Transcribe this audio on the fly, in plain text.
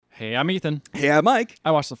Hey, I'm Ethan. Hey, I'm Mike.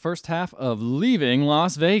 I watched the first half of Leaving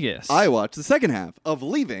Las Vegas. I watched the second half of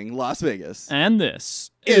Leaving Las Vegas. And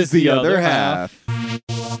this is the other half.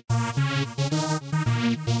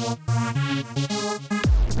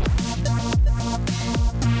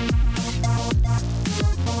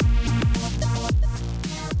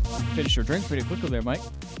 Finish your drink pretty quickly there, Mike.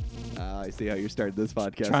 I see how you started this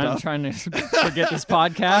podcast off. Trying to forget this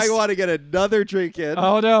podcast. I want to get another drink in.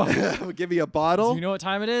 Oh, no. Give me a bottle. Do you know what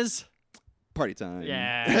time it is? Party time.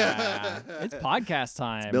 Yeah. It's podcast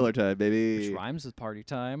time. It's Miller time, baby. Which rhymes with party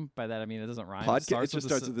time. By that, I mean it doesn't rhyme. It just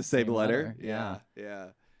starts with the same letter. Yeah.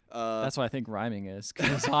 That's what I think rhyming is,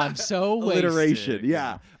 because I'm so alliteration. wasted.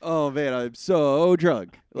 Yeah. Oh, man, I'm so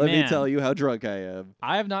drunk. Let me tell you how drunk I am.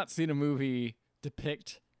 I have not seen a movie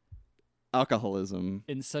depict alcoholism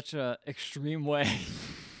in such a extreme way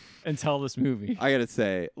until this movie. I gotta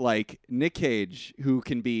say, like, Nick Cage, who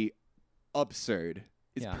can be absurd,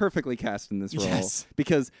 is perfectly cast in this role. Yes.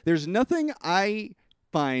 Because there's nothing I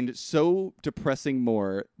find so depressing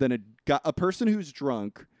more than a person who's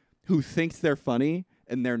drunk who thinks they're funny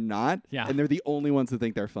and they're not, and they're the only ones that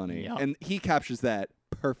think they're funny. Yep. And he captures that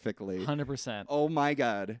perfectly. 100%. Oh my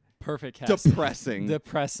God. Perfect cast. Depressing.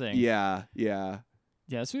 Yeah.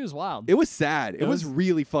 Yeah, this movie was wild. It was sad. It was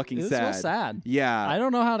really fucking sad. It was so sad. Yeah. I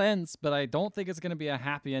don't know how it ends, but I don't think it's going to be a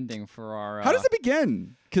happy ending for our... How does it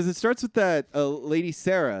begin? Because it starts with that lady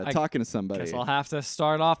Sarah talking to somebody. Guess I'll have to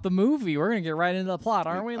start off the movie. We're going to get right into the plot,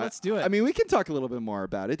 aren't we? Let's do it. I mean, we can talk a little bit more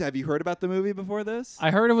about it. Have you heard about the movie before this?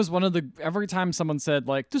 I heard it was one of the... Every time someone said,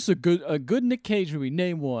 like, this is a good Nick Cage movie,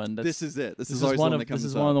 name one. This is it. This is always one that comes up. This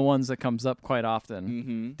is one of the ones that comes up quite often.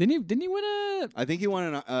 Mm-hmm. Didn't he win a... I think he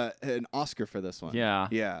won an Oscar for this one. Yeah.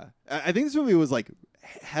 Yeah. I think this movie was, like,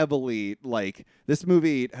 heavily, like... This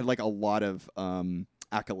movie had, like, a lot of...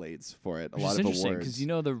 accolades for it, a lot of awards. Because you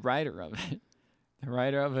know the writer of it. The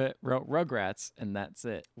writer of it wrote Rugrats, and that's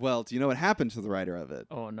it. Well, do you know what happened to the writer of it?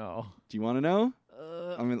 Oh, no. Do you want to know?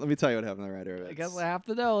 I mean, let me tell you what happened to the writer of it. I guess I have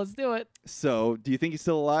to know. Let's do it. So, do you think he's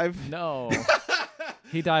still alive? No.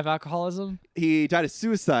 He died of alcoholism? He died of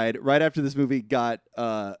suicide right after this movie got...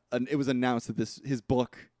 it was announced that his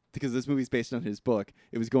book... Because this movie's based on his book,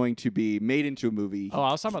 it was going to be made into a movie. Oh,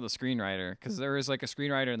 I was talking about the screenwriter, because there is like a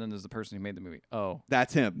screenwriter and then there's the person who made the movie. Oh.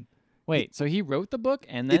 That's him. Wait, so he wrote the book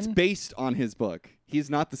and then... It's based on his book. He's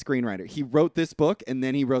not the screenwriter. He wrote this book, and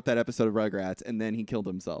then he wrote that episode of Rugrats, and then he killed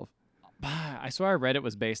himself. I swear I read it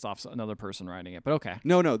was based off another person writing it, but okay.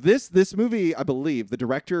 No. This movie, I believe, the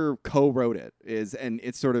director co-wrote it, and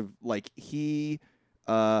it's sort of like he...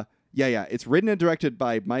 It's written and directed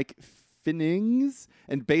by Mike Finnings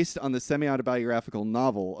and based on the semi-autobiographical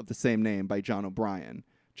novel of the same name by John O'Brien.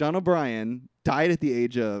 John O'Brien died at the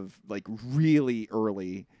age of, like, really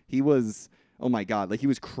early. He was, oh my God, like, he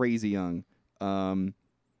was crazy young. I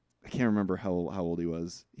can't remember how old he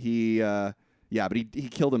was. But he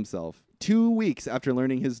killed himself 2 weeks after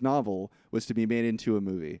learning his novel was to be made into a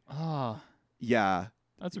movie. Oh. Yeah.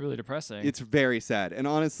 That's really depressing. It's very sad. And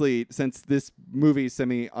honestly, since this movie is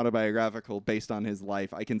semi-autobiographical based on his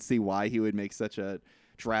life, I can see why he would make such a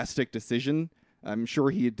drastic decision. I'm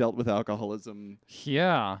sure he had dealt with alcoholism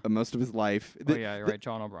most of his life. Oh, yeah, you're right.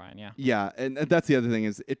 John O'Brien, yeah. Yeah, and that's the other thing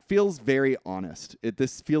is it feels very honest.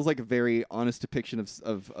 This feels like a very honest depiction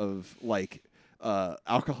of like...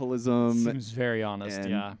 alcoholism. Seems very honest,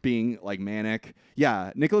 and being like manic.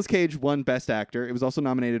 Yeah, Nicolas Cage won Best Actor. It was also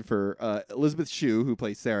nominated for Elisabeth Shue, who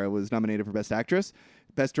plays Sarah, was nominated for Best Actress.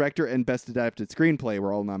 Best Director and Best Adapted Screenplay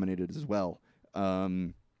were all nominated as well.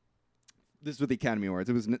 This was the Academy Awards.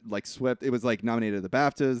 It was like swept. It was like nominated at the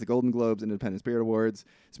BAFTAs, the Golden Globes, Independent Spirit Awards.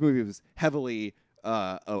 This movie was heavily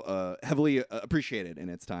appreciated in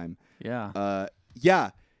its time. Yeah.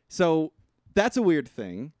 So that's a weird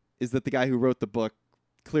thing. Is that the guy who wrote the book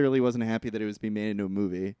clearly wasn't happy that it was being made into a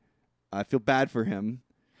movie. I feel bad for him.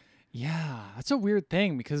 Yeah, that's a weird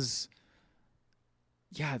thing because,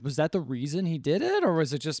 was that the reason he did it? Or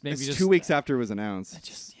was it just maybe just 2 weeks after it was announced?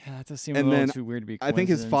 That does seem a little too weird to be I think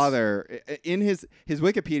his father, in his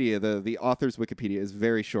Wikipedia, the author's Wikipedia is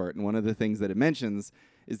very short. And one of the things that it mentions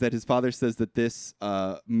is that his father says that this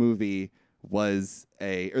movie was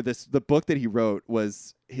the book that he wrote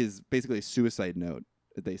was basically a suicide note.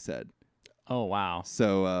 They said. Oh, wow.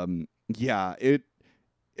 So, it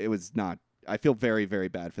was not... I feel very, very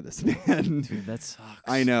bad for this man. Dude, that sucks.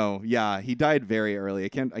 I know. Yeah, he died very early.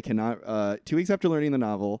 I cannot... 2 weeks after learning the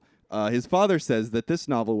novel, his father says that this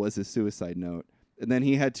novel was his suicide note. And then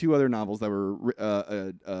he had 2 other novels that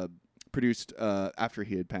were produced after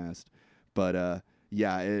he had passed. But,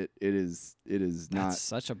 it is not... That's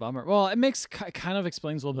such a bummer. Well, it kind of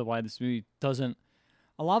explains a little bit why this movie doesn't...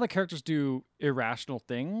 a lot of the characters do irrational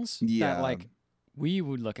things Yeah. that like we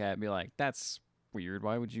would look at and be like, that's weird.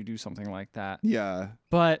 Why would you do something like that? Yeah.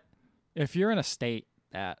 But if you're in a state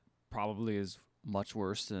that probably is much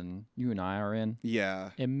worse than you and I are in,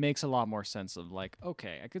 Yeah. it makes a lot more sense of like,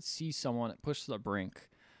 okay, I could see someone pushed to the brink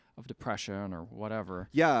of depression or whatever.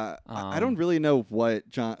 Yeah, I don't really know what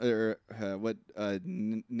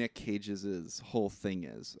Nick Cage's whole thing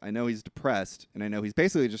is. I know he's depressed, and I know he's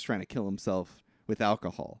basically just trying to kill himself with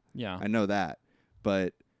alcohol. Yeah. I know that,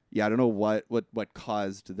 but yeah, I don't know what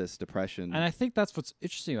caused this depression. And I think that's what's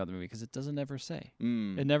interesting about the movie because it doesn't ever say.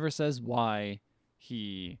 It never says why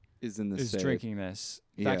he is in this state. Drinking this.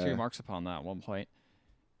 It actually remarks upon that at one point.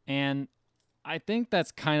 And I think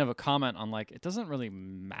that's kind of a comment on like it doesn't really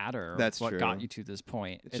matter what true. got you to this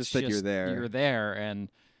point. It's just that you're there. You're there, and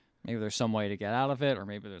maybe there's some way to get out of it, or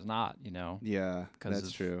maybe there's not. Yeah,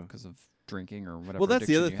 that's true. Because of drinking or whatever. Well, that's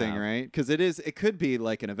the other addiction thing, you have. right? Because it could be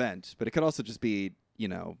like an event, but it could also just be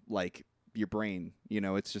like your brain.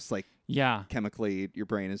 It's just like chemically, your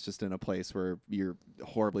brain is just in a place where you're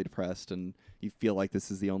horribly depressed and you feel like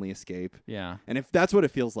this is the only escape. Yeah. And if that's what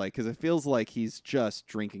it feels like, because it feels like he's just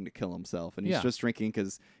drinking to kill himself, and he's just drinking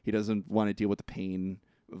because he doesn't want to deal with the pain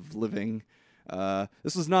of living.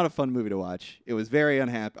 This was not a fun movie to watch. It was very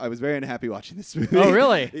unhappy. I was very unhappy watching this movie. Oh,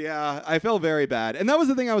 really? Yeah, I felt very bad. And that was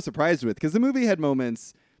the thing I was surprised with, because the movie had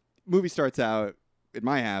moments. Movie starts out, in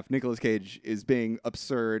my half, Nicolas Cage is being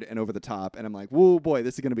absurd and over the top, and I'm like, whoa, boy,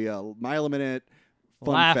 this is going to be a mile a minute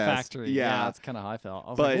fun Laugh fest. Factory. Yeah, that's kind of how I felt. I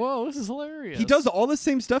was But like, whoa, this is hilarious. he does all the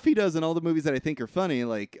same stuff he does in all the movies that I think are funny,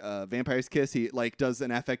 like Vampire's Kiss. He like does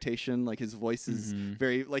an affectation, like his voice is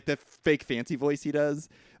very like the fake fancy voice he does,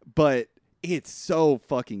 but it's so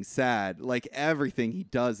fucking sad. Like everything he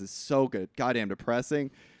does is so good, goddamn depressing.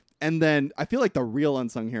 And then I feel like the real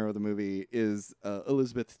unsung hero of the movie is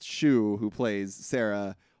Elisabeth Shue, who plays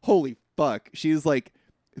Sarah. Holy fuck, she's like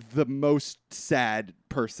the most sad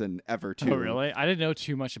person ever too. Oh, really? I didn't know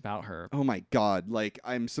too much about her. Oh my god, like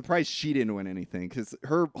I'm surprised she didn't win anything, because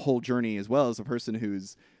her whole journey, as well as a person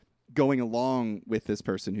who's going along with this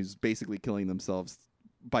person who's basically killing themselves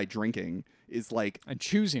by drinking, is like, and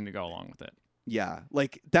choosing to go along with it. Yeah,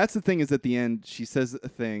 like that's the thing, is at the end she says a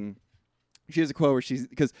thing. She has a quote where she's,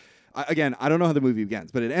 because again, I don't know how the movie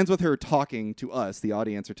begins, but it ends with her talking to us, the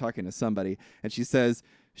audience, or talking to somebody, and she says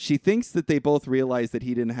she thinks that they both realized that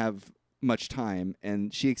he didn't have much time,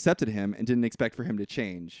 and she accepted him and didn't expect for him to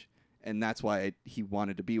change, and that's why he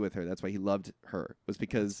wanted to be with her. That's why he loved her, was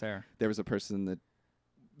because there was a person that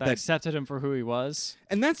accepted him for who he was.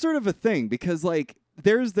 And that's sort of a thing, because like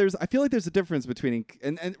there's I feel like there's a difference between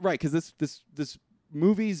and right, because this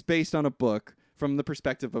movie's based on a book from the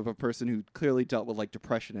perspective of a person who clearly dealt with like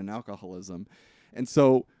depression and alcoholism, and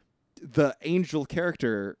so the angel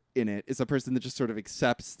character in it is a person that just sort of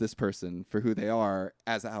accepts this person for who they are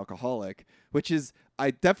as an alcoholic, which is,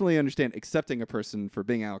 I definitely understand accepting a person for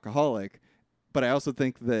being alcoholic, but I also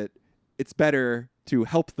think that it's better to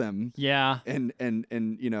help them. Yeah. And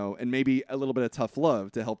and maybe a little bit of tough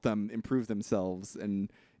love to help them improve themselves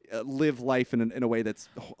and live life in a way that's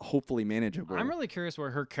hopefully manageable. I'm really curious where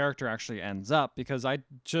her character actually ends up, because I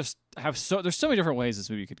just have there's so many different ways this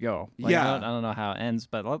movie could go. Like, yeah. I don't know how it ends,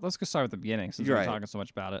 but let's go start with the beginning since we're talking so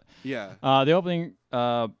much about it. Yeah. The opening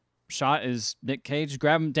shot is Nick Cage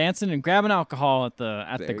dancing and grabbing alcohol at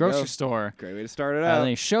the grocery store. Great way to start it out. And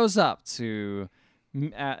he shows up to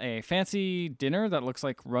at a fancy dinner that looks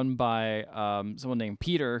like run by someone named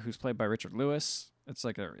Peter, who's played by Richard Lewis. It's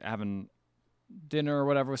like they're having dinner or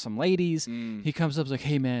whatever with some ladies. He comes up, he's like,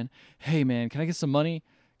 hey man, can I get some money?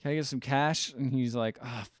 Can I get some cash? And he's like,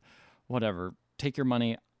 whatever, take your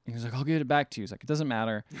money. And he's like, I'll give it back to you. He's like, it doesn't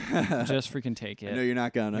matter, just freaking take it. No, you're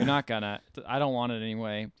not gonna. I don't want it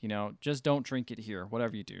anyway. Just don't drink it here.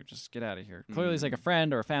 Whatever you do, just get out of here. Clearly he's like a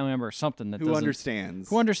friend or a family member or something who understands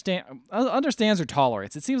or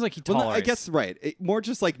tolerates. It seems like he tolerates. Well, I guess right. It more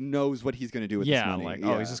just like knows what he's gonna do with this money.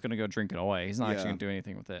 Like, he's just gonna go drink it away. He's not actually gonna do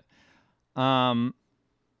anything with it.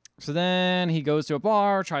 So then he goes to a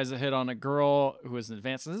bar, tries to hit on a girl who is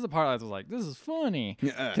advanced. This is the part I was like, this is funny,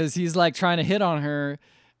 because he's like trying to hit on her,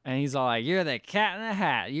 and he's all like, "You're the cat in the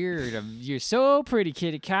hat. You're so pretty,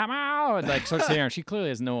 kitty cat." And like starts hitting her. She clearly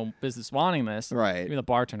has no business wanting this. Right. Even the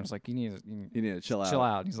bartender's like, you need to chill out. Chill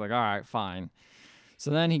out. He's like, all right, fine. So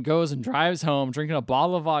then he goes and drives home, drinking a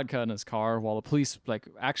bottle of vodka in his car, while the police like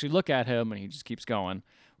actually look at him, and he just keeps going,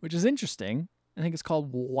 which is interesting. I think it's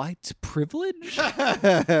called white privilege.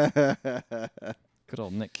 Good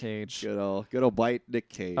old Nick Cage. Good old white Nick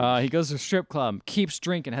Cage. He goes to a strip club, keeps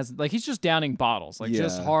drinking, he's just downing bottles,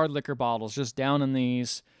 just hard liquor bottles, just downing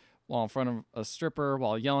these while in front of a stripper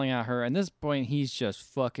while yelling at her. And at this point, he's just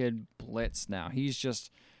fucking blitzed now. He's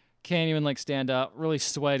just can't even like stand up, really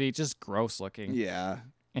sweaty, just gross looking. Yeah.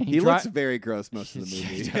 And He looks very gross most of the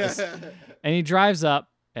movie. He does. And he drives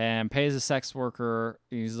up and pays a sex worker.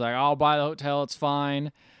 He's like, I'll buy the hotel. It's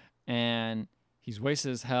fine. And he's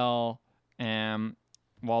wasted as hell. And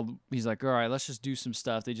while he's like, all right, let's just do some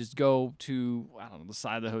stuff. They just go to, I don't know, the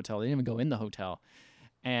side of the hotel. They didn't even go in the hotel.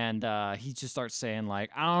 And he just starts saying,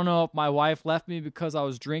 like, I don't know if my wife left me because I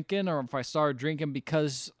was drinking or if I started drinking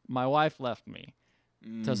because my wife left me.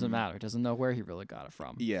 Doesn't matter. Doesn't know where he really got it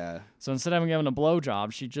from. Yeah. So instead of giving a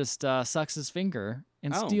blowjob, she just sucks his finger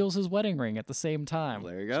and Oh. steals his wedding ring at the same time.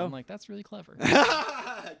 Well, there you So go. I'm like, that's really clever.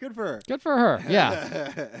 Good for her. Good for her.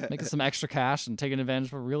 Yeah. Making some extra cash and taking advantage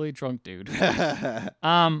of a really drunk dude.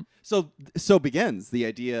 So begins the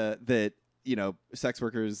idea that, you know, sex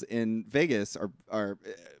workers in Vegas are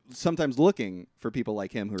sometimes looking for people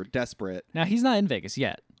like him who are desperate. Now, he's not in Vegas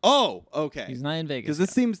yet. Oh, okay. He's not in Vegas.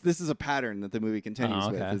 Because this is a pattern that the movie continues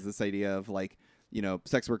with, okay. is this idea of, like, you know,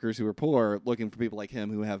 sex workers who are poor looking for people like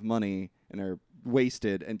him who have money and are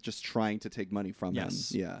wasted and just trying to take money from Yes.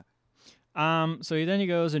 them. Yeah. So he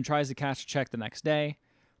goes and tries to cash a check the next day,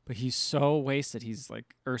 but he's so wasted. He's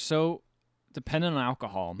like, or so dependent on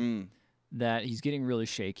alcohol that he's getting really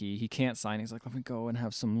shaky. He can't sign. He's like, let me go and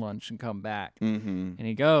have some lunch and come back. Mm-hmm. And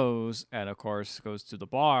he goes, and of course goes to the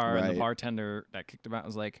bar, and Right. the bartender that kicked him out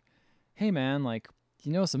was like, hey man, like,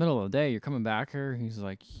 you know, it's the middle of the day. You're coming back here. He's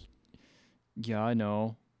like, yeah, I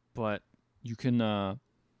know, but you can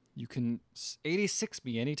 86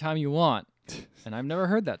 me anytime you want. And I've never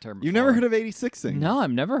heard that term before. You've never heard of 86ing? No,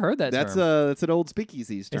 I've never heard that term. That's an old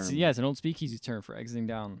speakeasies term. It's an old speakeasy term for exiting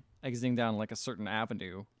down like a certain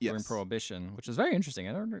avenue during Yes. Prohibition, which is very interesting.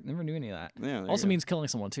 I never knew any of that. Yeah, there Also you means killing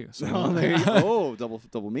someone too. So go. Oh, there you go. Oh, double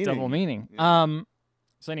meaning. double meaning. Yeah.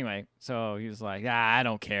 So anyway, so he was like, I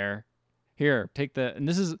don't care. Here, take the. And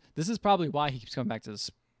this is probably why he keeps coming back to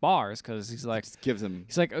this bars, because he's like, Just gives him.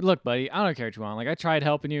 he's like, look, buddy, I don't care what you want. Like, I tried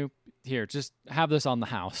helping you. Here, just have this on the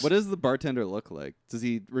house. What does the bartender look like? Does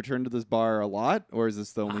he return to this bar a lot, or is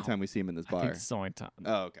this the only Oh, time we see him in this I bar? think it's the only time.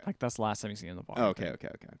 Oh, okay. Like that's the last time you see him in the bar. Oh, I okay, think.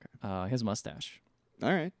 okay. He has a mustache.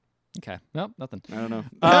 All right. Okay. Nope, nothing. I don't know.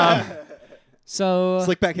 So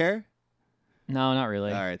Slick back hair? no, not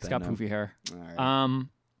really. All right, He's then, got no. poofy hair. All right.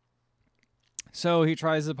 So he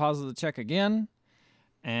tries to deposit the check again,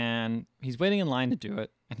 and he's waiting in line to do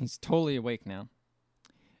it, and he's totally awake now.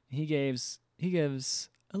 He gives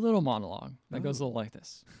a little monologue that goes a little like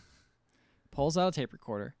this. Pulls out a tape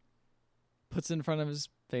recorder, puts it in front of his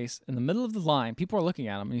face in the middle of the line. People are looking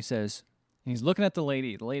at him, and he says, and he's looking at the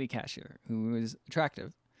lady cashier, who is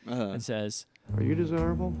attractive, and says, Are you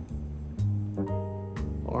desirable?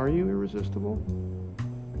 Are you irresistible?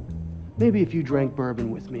 Maybe if you drank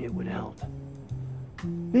bourbon with me, it would help.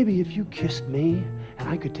 Maybe if you kissed me and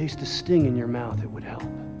I could taste the sting in your mouth, it would help.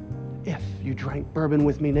 If you drank bourbon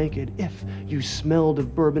with me naked, if you smelled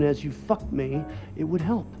of bourbon as you fucked me, it would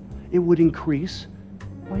help. It would increase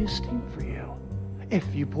my esteem for you. If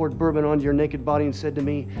you poured bourbon onto your naked body and said to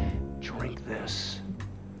me, drink this.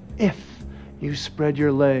 If you spread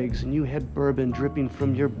your legs and you had bourbon dripping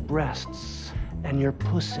from your breasts and your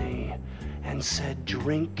pussy and said,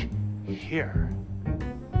 drink here,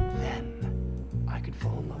 then I could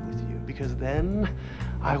fall in love with you, because then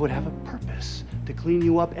I would have a purpose to clean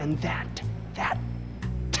you up, and that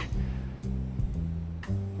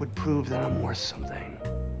would prove that I'm worth something.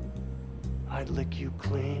 I'd lick you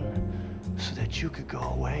clean so that you could go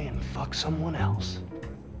away and fuck someone else.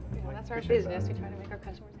 Well, that's our business. We try to make our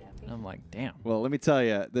customers happy. and I'm like, damn. Well, let me tell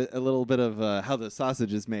you a little bit of how the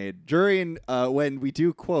sausage is made. During when we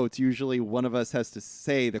do quotes, usually one of us has to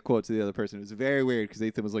say the quote to the other person. It was very weird because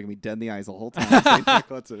Ethan was looking me dead in the eyes the whole time saying the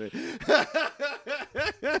quotes of it.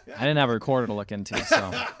 I didn't have a recorder to look into,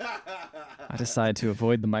 so I decided to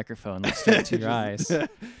avoid the microphone, look straight to your eyes, your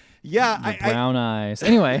Yeah, brown eyes.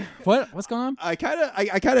 Anyway, what's going on? I kind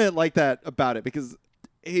of like that about it because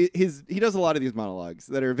he does a lot of these monologues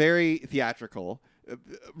that are very theatrical,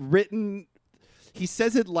 written. He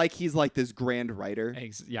says it like he's like this grand writer.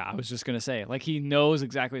 Yeah, I was just gonna say, like he knows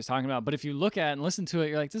exactly what he's talking about. But if you look at it and listen to it,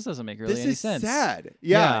 you're like, this doesn't make really This any is sense. sad.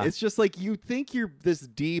 Yeah, Yeah. it's just like you think you're this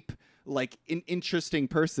deep, like interesting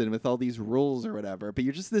person with all these rules or whatever, but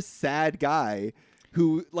you're just this sad guy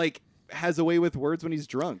who like has a way with words when he's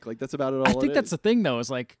drunk. Like that's about it all. I think that's the thing, though, is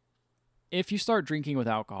like, if you start drinking with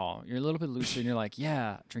alcohol, you're a little bit looser, and you're like,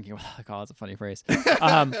 yeah, drinking with alcohol is a funny phrase.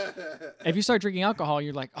 If you start drinking alcohol,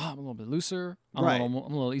 you're like, oh, I'm a little bit looser. I'm Right. a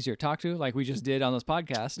little easier to talk to, like we just did on this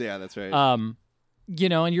podcast. Yeah, that's right.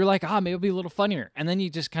 and you're like, maybe it'll be a little funnier. And then you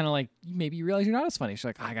just kind of like, maybe you realize you're not as funny. She's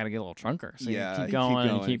like, I got to get a little drunker. So Yeah, you keep going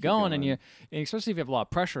and keep going. And especially if you have a lot of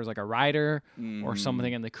pressure, as like a writer or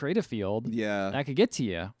something in the creative field, that could get to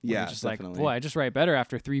you. Yeah, you're just definitely. like, boy, I just write better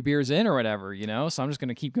after 3 beers in or whatever, So I'm just going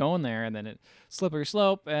to keep going there. And then it slippery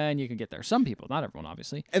slope and you can get there. Some people, not everyone,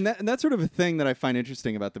 obviously. And that's sort of a thing that I find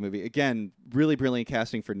interesting about the movie. Again, really brilliant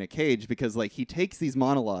casting for Nick Cage, because like he takes these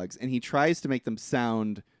monologues and he tries to make them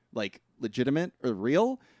sound like legitimate or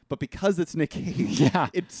real, but because it's Nick Cage,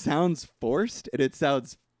 it sounds forced and it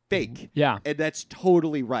sounds fake. Yeah. And that's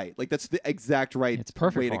totally right. Like that's the exact right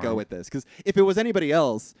way to go with this. Because if it was anybody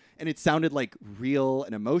else and it sounded like real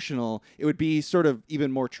and emotional, it would be sort of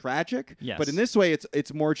even more tragic. Yes. But in this way,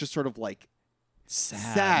 it's more just sort of like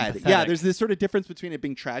sad. Pathetic. Yeah, there's this sort of difference between it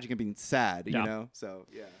being tragic and being sad, you know? So,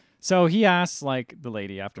 yeah. So he asks like the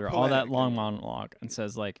lady after all that Poetic, long monologue and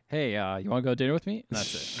says like, "Hey, you want to go dinner with me?" And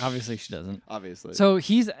that's it. Obviously, she doesn't. Obviously. So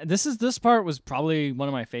this part was probably one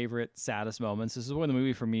of my favorite saddest moments. This is when the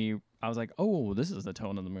movie for me, I was like, "Oh, this is the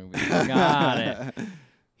tone of the movie." Got it.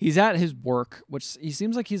 He's at his work, which he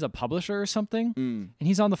seems like he's a publisher or something, and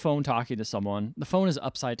he's on the phone talking to someone. The phone is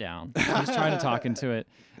upside down. He's trying to talk into it,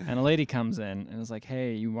 and a lady comes in and is like,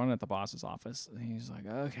 "Hey, you want it at the boss's office?" And he's like,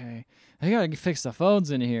 "Okay, I gotta fix the phones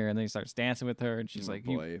in here." And then he starts dancing with her, and she's like,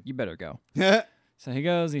 "You better go." So he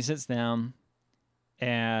goes, and he sits down,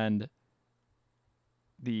 and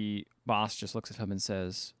the boss just looks at him and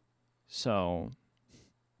says, "So,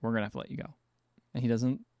 we're gonna have to let you go." And he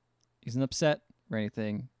isn't upset or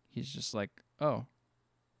anything. He's just like, "Oh,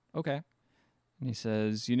 okay." And he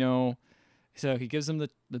says, so he gives him the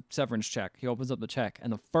severance check. He opens up the check,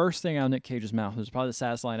 and the first thing out of Nick Cage's mouth, was probably the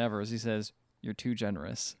saddest line ever, is he says, "You're too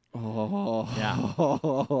generous." Oh.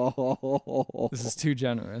 Yeah. This is too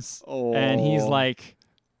generous. Oh. And he's like,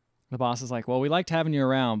 the boss is like, "Well, we liked having you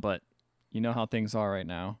around, but you know how things are right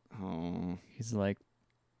now." Oh. He's like,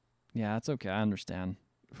 "Yeah, it's okay. I understand.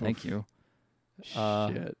 Thank you. Shit. What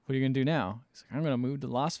are you going to do now?" He's like, "I'm going to move to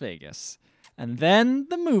Las Vegas." And then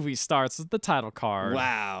the movie starts with the title card.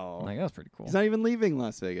 Wow. I'm like, that's pretty cool. He's not even leaving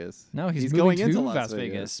Las Vegas. No, he's going moving into to Las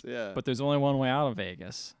Vegas. Yeah. But there's only one way out of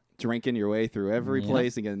Vegas. Drinking your way through every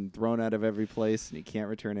place and getting thrown out of every place, and you can't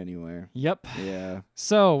return anywhere. Yep. Yeah.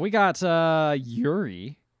 So we got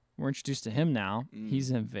Yuri. We're introduced to him now.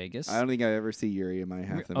 He's in Vegas. I don't think I ever see Yuri in my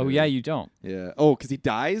half the Oh, movie. yeah, you don't. Yeah. Oh, because he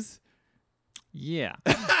dies? Yeah.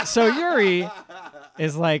 So Yuri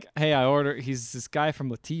is like, "Hey, he's this guy from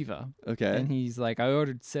Lativa." Okay. And he's like, "I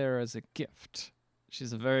ordered Sarah as a gift.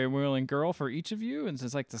 She's a very willing girl for each of you." And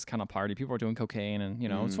it's like this kind of party. People are doing cocaine, and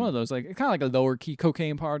it's one of those like kind of like a lower key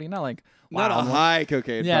cocaine party, not like not a high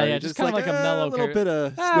cocaine party. Yeah, just kind of like a mellow, little bit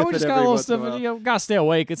of we just got a little sniff. Gotta stay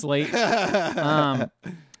awake. It's late.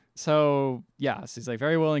 So yeah, so he's like,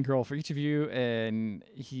 very willing girl for each of you, and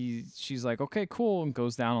she's like, "Okay, cool," and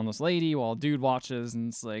goes down on this lady while a dude watches, and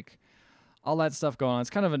it's like all that stuff going on. It's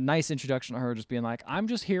kind of a nice introduction to her just being like, "I'm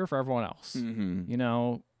just here for everyone else,"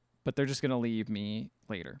 but they're just gonna leave me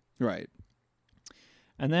later. Right.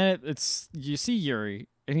 And then you see Yuri,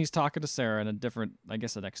 and he's talking to Sarah in a different, I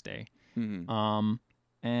guess, the next day, and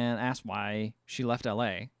asks why she left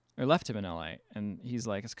L.A. or left him in L.A. And he's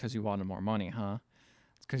like, "It's because you wanted more money, huh?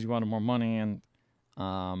 It's because you wanted more money." And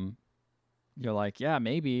you're like, "Yeah,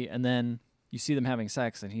 maybe." And then you see them having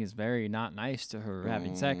sex, and he is very not nice to her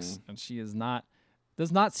having sex, and she does not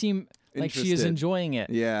seem like she is enjoying it.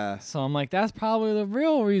 Yeah. So I'm like, that's probably the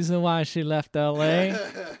real reason why she left LA.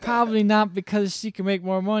 Probably not because she can make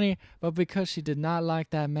more money, but because she did not like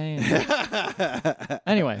that man.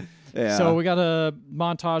 Anyway, so we got a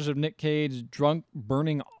montage of Nick Cage drunk,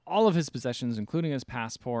 burning all of his possessions, including his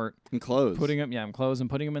passport and clothes, putting him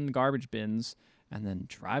in the garbage bins, and then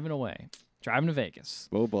driving to Vegas.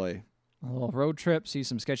 Oh boy. A little road trip, see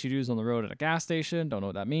some sketchy dudes on the road at a gas station, don't know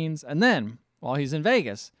what that means. And then, while he's in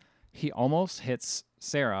Vegas, he almost hits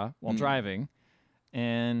Sarah while driving.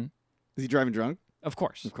 And is he driving drunk? Of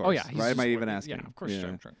course. Of course. Oh, yeah. Right, might even ask me. me. Yeah, of course he's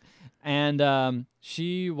drunk. And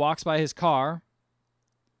she walks by his car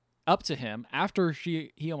up to him after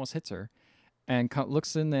he almost hits her and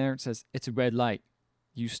looks in there and says, "It's a red light.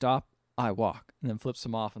 You stop, I walk." And then flips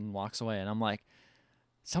him off and walks away. And I'm like,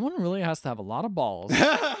 someone really has to have a lot of balls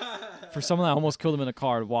for someone that almost killed him in a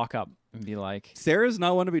car to walk up and be like, Sarah's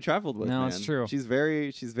not one to be traveled with. No, man. it's true. She's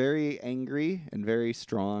very angry and very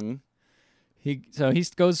strong. He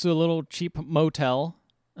goes to a little cheap motel,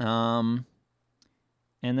 and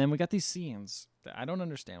then we got these scenes that I don't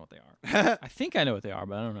understand what they are. I think I know what they are,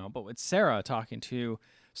 but I don't know. But it's Sarah talking to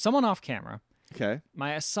someone off camera. Okay.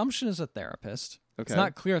 My assumption is a therapist. Okay. It's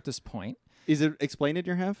not clear at this point. Is it explained in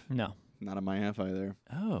your half? No. Not on my half either.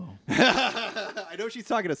 Oh. I know she's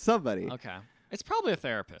talking to somebody. Okay. It's probably a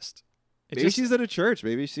therapist. Maybe she's at a church.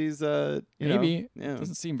 Maybe she's you maybe. know, yeah. It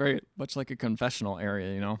doesn't seem very much like a confessional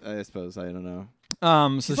area, you know. I suppose I don't know.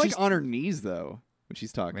 So she's like on her knees though when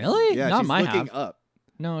she's talking. Really? Yeah, Not she's my looking half. up.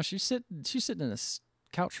 No, she's sitting in a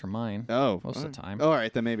couch for mine. Oh, most of the time. Oh, all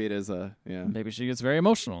right, then maybe it is yeah. Maybe she gets very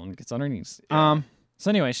emotional and gets on her knees. Yeah. So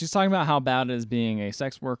anyway, she's talking about how bad it is being a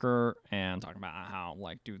sex worker and talking about how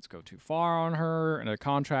like dudes go too far on her and a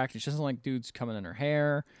contract. She doesn't like dudes coming in her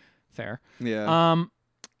hair. Fair. Yeah.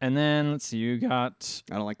 And then let's see, you got.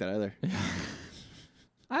 I don't like that either.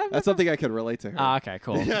 That's something I could relate to her. Okay,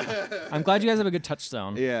 cool. I'm glad you guys have a good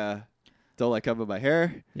touchstone. Yeah. Don't like coming my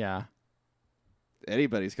hair. Yeah.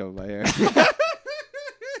 Anybody's coming my hair.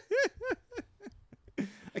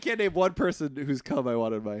 I can't name one person whose cum I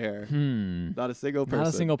wanted my hair. Not a single person. Not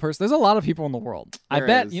a single person. There's a lot of people in the world. There I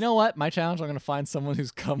bet. is. You know what? My challenge. I'm gonna find someone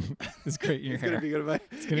whose cum is great in your It's hair. gonna be good. gonna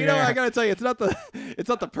You be know, hair. I gotta tell you, it's not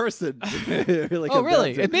the person. It really Oh, comes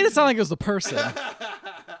really? down to It made it sound like it was the person.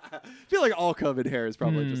 I feel like all cum in hair is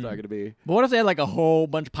probably just not gonna be. But what if they had like a whole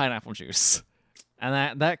bunch of pineapple juice,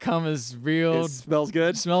 and that cum is real? It smells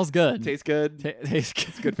good. Smells good. Tastes good. Tastes good.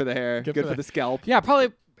 It's good for the hair. Good for the scalp. Yeah,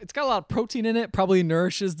 probably. It's got a lot of protein in it. Probably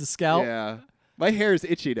nourishes the scalp. Yeah. My hair is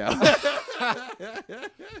itchy now.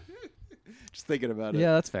 Just thinking about it.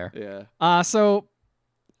 Yeah, that's fair. Yeah. So,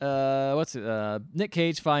 what's it? Nick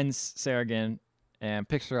Cage finds Sarah again and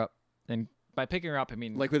picks her up. And by picking her up, I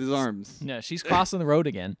mean Like with his arms. no, she's crossing the road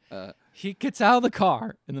again. He gets out of the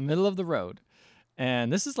car in the middle of the road,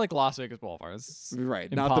 and this is like Las Vegas Boulevard. It's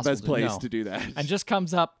Right. Not the best impossible place no. to do that. And just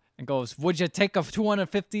comes up and goes, "Would you take a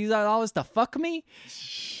 $250 to fuck me?"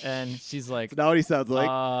 And she's like, Is that what he sounds like?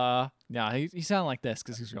 yeah, he sounded like this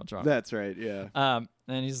because he's real drunk. That's right. Yeah.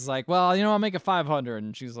 And he's like, "Well, you know, I'll make it 500."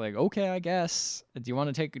 And she's like, "Okay, I guess. Do you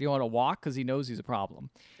want to walk? Because he knows he's a problem.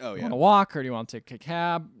 Oh Do you yeah. want to walk, or do you want to take a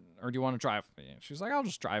cab, or do you want to drive with me?" And she's like, "I'll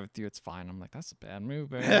just drive with you. It's fine." I'm like, "That's a bad move,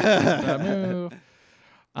 babe. That's a bad move."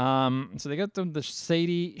 So they go to the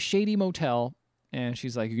shady motel, and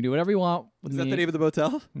she's like, "You can do whatever you want with Is me." that the name of the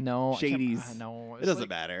motel? No, Shady's. No, It doesn't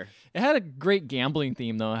matter. It had a great gambling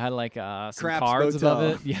theme though. It had like some Craps cards Motel.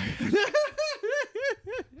 above it. Yeah.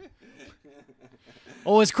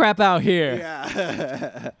 Oh, it's crap out here.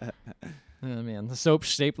 Yeah. Oh man, the soap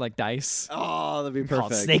shaped like dice. Oh, that'd be Called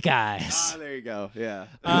perfect. Snake Eyes. Ah, there you go. Yeah.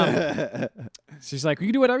 She's like, "You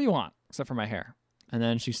can do whatever you want, except for my hair." And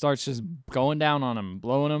then she starts just going down on him,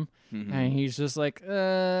 blowing him. Mhm. And he's just like,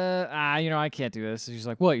 I can't do this. She's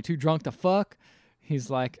like, "What, you too drunk to fuck?" He's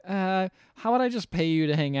like, how would I just pay you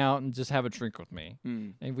to hang out and just have a drink with me?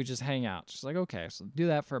 And we just hang out. She's like, "Okay, so do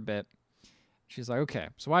that for a bit." She's like, "Okay,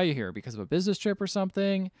 so why are you here? Because of a business trip or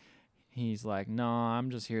something?" He's like, "No, I'm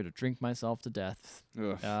just here to drink myself to death.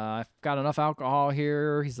 Ugh. I've got enough alcohol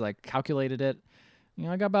here." He's like, calculated it. You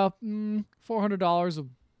know, I got about $400 a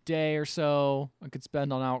day or so I could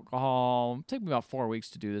spend on alcohol. It'll take me about 4 weeks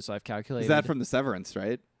to do this. I've calculated. Is that from the Severance,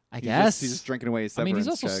 right? I guess He's just drinking away his I Severance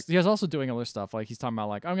mean, check. he's also doing other stuff. Like he's talking about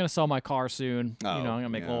like, I'm gonna sell my car soon. Oh, I'm gonna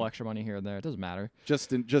make a yeah. little extra money here and there. It doesn't matter. Just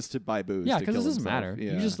to buy booze. Yeah, to because it kill doesn't himself. matter.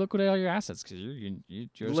 Yeah. You just liquidate all your assets because you're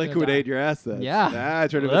just gonna liquidate die. your assets. Yeah,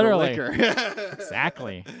 turn it literally. into liquor.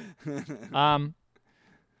 Exactly.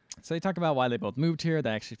 So they talk about why they both moved here. They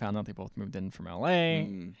actually found out they both moved in from LA,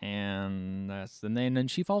 and then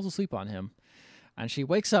she falls asleep on him, and she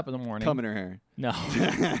wakes up in the morning. Cum in her hair. No,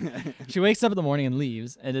 she wakes up in the morning and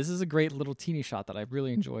leaves. And this is a great little teeny shot that I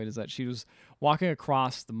really enjoyed. Is that she was walking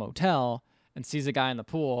across the motel and sees a guy in the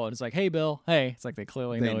pool and it's like, "Hey, Bill." Hey, it's like they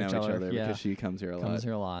clearly They know each other. Yeah, because she comes here a lot. comes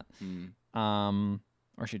here a lot.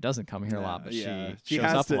 Or she doesn't come here a lot, but yeah. she shows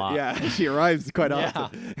has up to, a lot. Yeah, she arrives quite Yeah.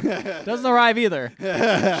 often. Doesn't arrive either.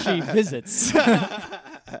 She visits.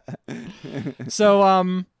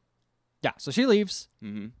 So so she leaves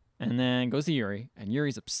and then goes to Yuri, and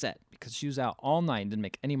Yuri's upset because she was out all night and didn't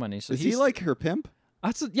make any money. So Is he like her pimp?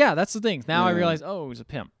 that's the thing. Now I Yeah. realize, oh, he's a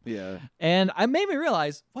pimp. Yeah. And I made me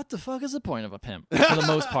realize, what the fuck is the point of a pimp for the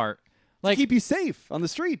most part? Like, Keep you safe on the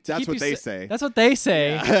street. That's keep what you they sa- say. That's what they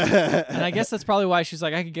say. And I guess that's probably why she's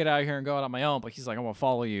like, I could get out of here and go out on my own. But he's like, I'm going to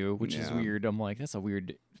follow you, which is Yeah. weird. I'm like, that's a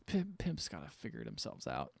weird. Pimps got to figure themselves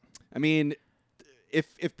out. I mean,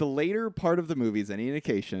 if the later part of the movie is any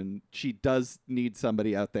indication, she does need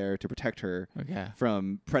somebody out there to protect her Okay.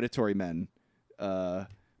 from predatory men.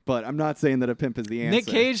 But I'm not saying that a pimp is the answer. Nick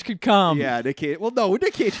Cage could come. Yeah, Nick Cage. Well, no,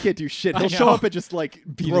 Nick Cage can't do shit. I He'll show know. up and just like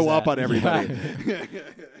Beat throw his up ass. on everybody.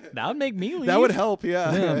 That would make me leave. That would help.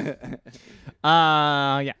 Yeah.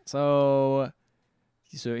 Yeah. So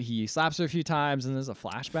So he slaps her a few times, and there's a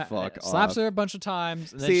flashback. Fuck slaps off. her a bunch of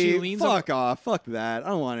times, and then See, she leans fuck over. off. Fuck that. I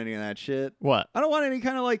don't want any of that shit. What? I don't want any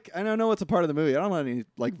kind of like, I don't know it's a part of the movie. I don't want any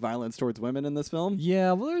like violence towards women in this film.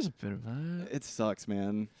 Yeah, well, there's a bit of that. It sucks,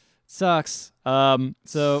 man. Sucks.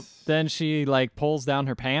 So then she like pulls down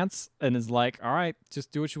her pants and is like, "All right,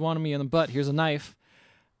 just do what you want of me in the butt. Here's a knife."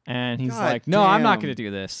 And he's God like, "No, I'm not damn. gonna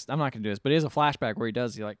do this. I'm not gonna do this." But he has a flashback where he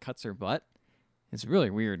does. He like cuts her butt. It's really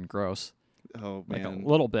weird and gross. Oh, Like man. a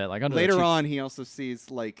little bit. Like under the Later cheek. on, he also sees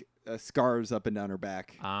like scars up and down her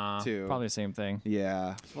back, too. Probably the same thing.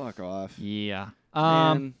 Yeah. Fuck off. Yeah.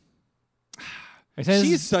 Man. it says-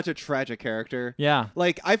 She's such a tragic character. yeah.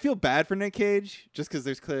 Like, I feel bad for Nick Cage just because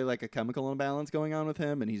there's clearly like a chemical imbalance going on with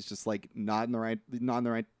him, and he's just like not in the right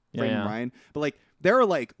frame of mind. But like, there are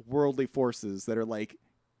like worldly forces that are like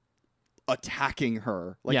attacking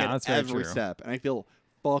her like Yeah, at that's very every true. step, and I feel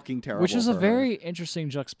fucking terrible. Which is a for very interesting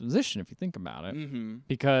juxtaposition if you think about it, mm-hmm.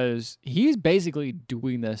 because he's basically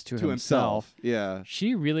doing this to himself. Yeah.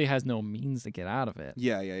 She really has no means to get out of it.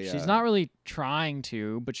 Yeah. She's not really trying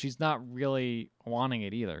to, but she's not really wanting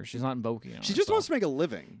it either. She's not invoking it. She just wants to make a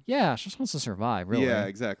living. Yeah, she just wants to survive, really. Yeah,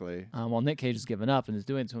 exactly. While Nick Cage is giving up and is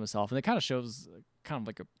doing it to himself, and it kind of shows kind of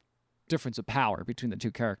like a difference of power between the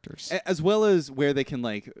two characters. As well as where they can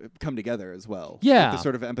like come together as well. Yeah. Like, the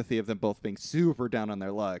sort of empathy of them both being super down on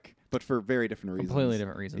their luck, but for very different reasons. Completely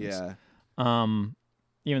different reasons. Yeah.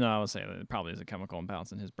 Even though I would say that it probably is a chemical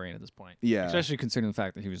imbalance in his brain at this point. Yeah. Especially considering the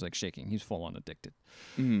fact that he was like shaking. He's full on addicted.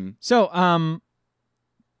 Mm-hmm. So,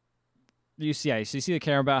 you see the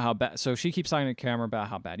camera about how bad. So she keeps talking to the camera about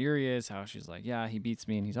how bad Yuri is. How she's like, yeah, he beats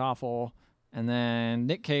me and he's awful. And then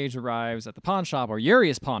Nick Cage arrives at the pawn shop where Yuri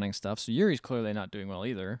is pawning stuff. So Yuri's clearly not doing well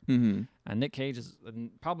either. Mm-hmm. And Nick Cage is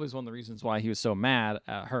probably one of the reasons why he was so mad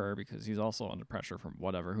at her, because he's also under pressure from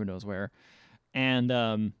whatever, who knows where.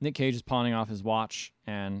 And Nick Cage is pawning off his watch,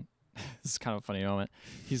 and this is kind of a funny moment.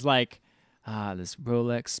 He's like, this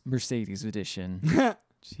Rolex Mercedes edition.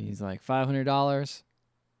 She's like, $500?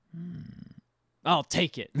 I'll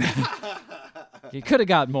take it. He could have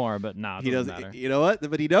got more, but nah, it He doesn't does. matter. You know what?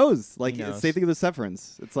 But he knows. Like, He knows. same thing with the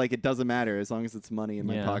severance. It's like it doesn't matter as long as it's money in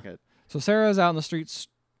my Yeah. pocket. So Sarah's out in the streets.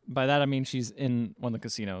 By that I mean she's in one of the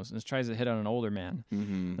casinos and tries to hit on an older man.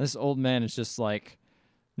 Mm-hmm. This old man is just like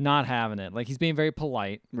not having it. Like, he's being very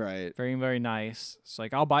polite, Right. very, very nice. It's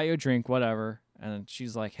like, I'll buy you a drink, whatever. And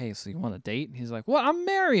she's like, hey, so you want a date? And he's like, what? I'm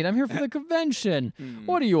married. I'm here for the convention.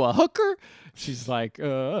 What are you, a hooker? She's like,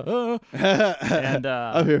 And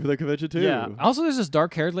I'm here for the convention too. yeah. Also, there's this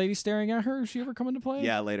dark-haired lady staring at her. Is she ever come into play?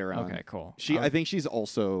 Yeah, later on. Okay, cool. I think she's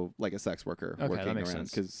also like a sex worker Okay, working that makes around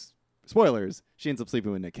sense. because spoilers, she ends up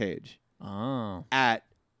sleeping with Nick Cage Oh. at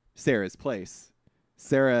Sarah's place.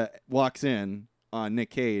 Sarah walks in on Nick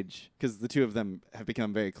Cage because the two of them have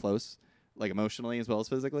become very close, like emotionally as well as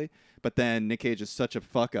physically. But then Nick Cage is such a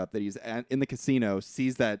fuck up that he's in the casino,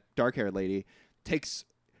 sees that dark-haired lady, takes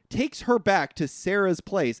her back to Sarah's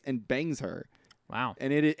place and bangs her. Wow.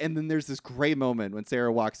 And then there's this great moment when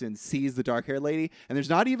Sarah walks in, sees the dark-haired lady, and there's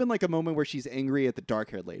not even like a moment where she's angry at the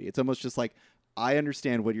dark-haired lady. It's almost just like, I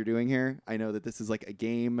understand what you're doing here. I know that this is like a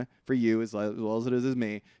game for you as well as it is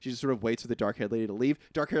me. She just sort of waits for the dark-haired lady to leave.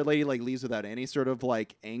 Dark-haired lady like leaves without any sort of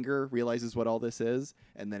like anger, realizes what all this is,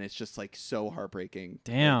 and then it's just like so heartbreaking.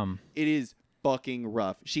 Damn. Like, it is fucking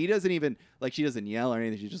rough. She doesn't even like, she doesn't yell or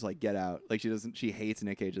anything. She just like, get out. Like, she hates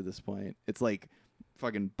Nick Cage at this point. It's like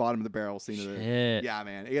fucking bottom of the barrel scene of the Shit. yeah,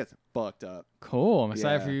 man, it gets fucked up. Cool. I'm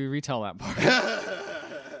excited Yeah. for you to retell that part.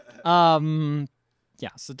 Yeah,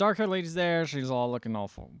 so dark-haired lady's there. She's all looking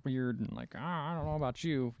awful weird and like, I don't know about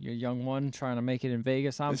you, you young one trying to make it in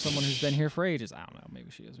Vegas. I'm someone who's been here for ages. I don't know. Maybe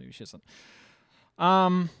she is. Maybe she isn't.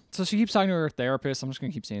 So she keeps talking to her therapist. I'm just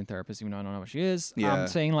gonna keep saying therapist, even though I don't know what she is. Yeah.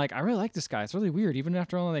 Saying like, I really like this guy. It's really weird. Even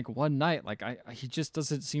after only like one night, like he just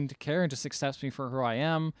doesn't seem to care and just accepts me for who I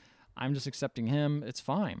am. I'm just accepting him. It's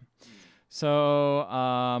fine.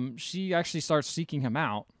 So she actually starts seeking him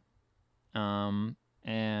out.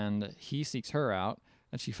 And he seeks her out.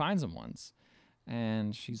 And she finds him once,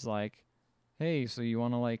 and she's like, hey, so you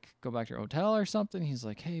want to like go back to your hotel or something? He's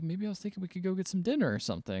like, hey, maybe I was thinking we could go get some dinner or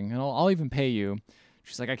something, and I'll even pay you.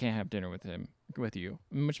 She's like, I can't have dinner with you,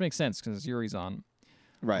 which makes sense because Yuri's on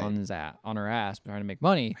her ass trying to make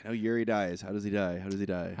money. I know Yuri dies. How does he die? How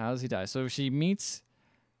does he die? So she meets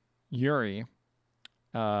Yuri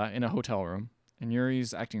in a hotel room, and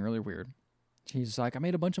Yuri's acting really weird. He's like, I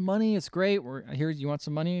made a bunch of money. It's great. We're here. You want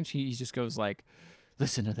some money? And he just goes like,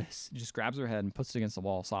 listen to this. He just grabs her head and puts it against the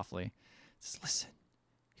wall softly. Says, listen,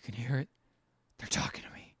 you can hear it. They're talking to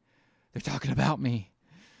me. They're talking about me.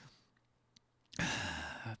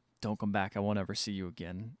 don't come back. I won't ever see you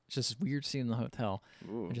again. It's just weird scene in the hotel.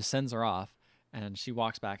 Ooh. And just sends her off. And she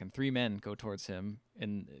walks back, and 3 men go towards him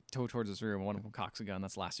and go towards his room. One of them cocks a gun.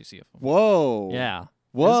 That's the last you see of him. Whoa. Yeah.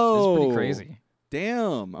 Whoa. It's pretty crazy.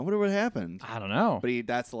 Damn. I wonder what happened. I don't know. But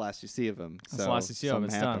that's the last you see of him. That's the last you see of him.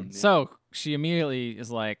 It's done. Yeah. So she immediately is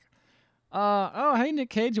like, oh, hey, Nick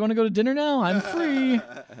Cage, you want to go to dinner now? I'm free.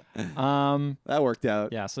 That worked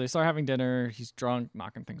out. Yeah, so they start having dinner. He's drunk,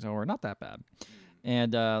 knocking things over. Not that bad.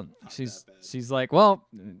 And she's like, well,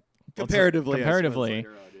 Comparatively. comparatively.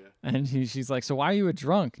 And she's like, so why are you a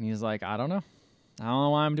drunk? And he's like, I don't know. I don't know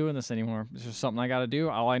why I'm doing this anymore. It's just something I got to do.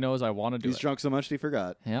 All I know is I want to do He's it. drunk so much he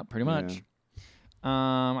forgot. Yeah, pretty much. Yeah.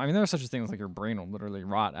 I mean, there's such a thing as like your brain will literally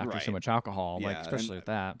rot after so Right. much alcohol, like Yeah, especially with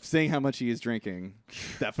that. Seeing how much he is drinking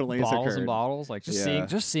definitely has Bottles occurred. and bottles, like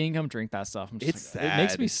just seeing him drink that stuff. I'm just It's like, it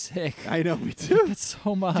makes sad. me sick. I know, me too. It's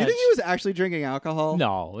so much. Do you think he was actually drinking alcohol?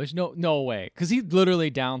 No, there's no way, because he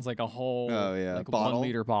literally downs like a whole like a bottle? 1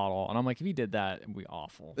 liter bottle, and I'm like, if he did that, it'd be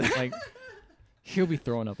awful. Like he'll be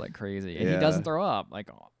throwing up like crazy, and he Yeah. doesn't throw up like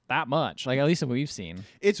that much. Like at least what we've seen.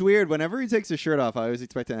 It's weird. Whenever he takes his shirt off, I always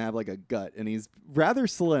expect him to have like a gut, and he's rather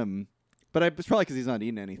slim. But it's probably because he's not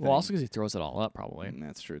eating anything. Well, also because he throws it all up probably.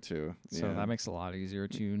 That's true too. So Yeah. that makes it a lot easier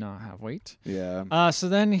to not have weight. Yeah. So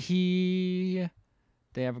then they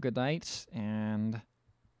have a good night, and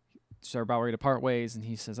they're about ready to part ways, and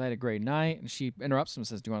he says, I had a great night. And she interrupts him and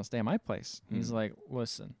says, do you want to stay at my place? And he's like,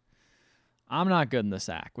 listen, I'm not good in this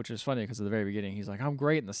act, which is funny because at the very beginning, he's like, I'm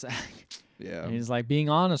great in this act. Yeah. And he's like being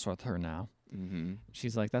honest with her now. Mm-hmm.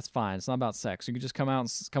 She's like, that's fine. It's not about sex. You can just come out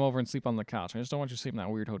and come over and sleep on the couch. I just don't want you to sleep in that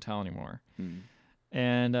weird hotel anymore.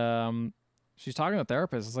 And she's talking to the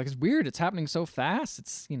therapist. It's like, it's weird. It's happening so fast.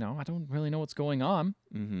 It's, I don't really know what's going on.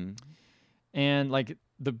 Mm-hmm. And like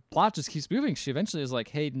the plot just keeps moving. She eventually is like,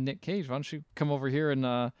 hey, Nick Cage, why don't you come over here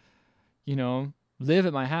and, live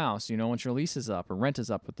at my house, once your lease is up or rent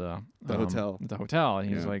is up with the hotel. The hotel. And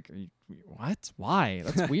he's Yeah. like, what? Why?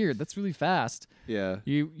 That's weird. That's really fast. Yeah.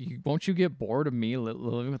 You won't you get bored of me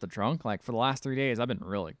living with a drunk? Like for the last 3 days, I've been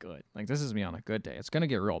really good. Like this is me on a good day. It's gonna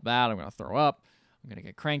get real bad. I'm gonna throw up. I'm gonna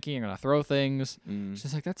get cranky. I'm gonna throw things.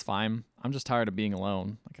 She's like, that's fine. I'm just tired of being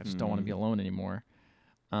alone. Like I just don't want to be alone anymore.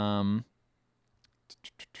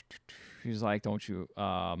 She's like, don't you?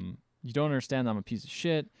 You don't understand that I'm a piece of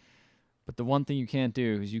shit. But the one thing you can't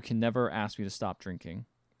do is you can never ask me to stop drinking.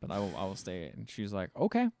 But I will stay. And she's like,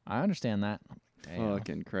 okay, I understand that. Damn.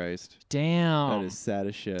 Fucking Christ. Damn. That is sad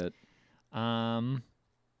as shit.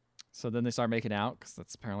 So then they start making out because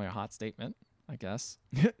that's apparently a hot statement, I guess.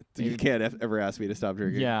 You can't ever ask me to stop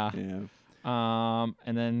drinking. Yeah. Yeah.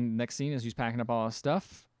 And then next scene is he's packing up all his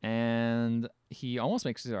stuff, and he almost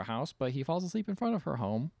makes it to her house, but he falls asleep in front of her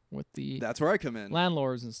home with the That's where I come in.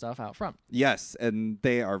 landlords and stuff out front. Yes, and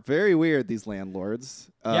they are very weird, these landlords.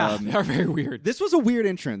 Yeah, they are very weird. This was a weird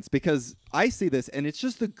entrance because I see this and it's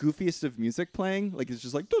just the goofiest of music playing. Like it's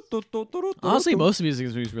just like Honestly, most of the music in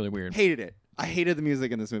this movie is really weird. hated it. I hated the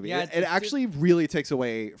music in this movie. Yeah, it actually really takes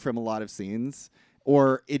away from a lot of scenes,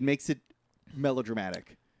 or it makes it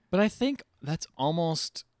melodramatic. But I think that's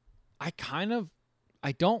almost, I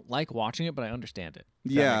don't like watching it, but I understand it.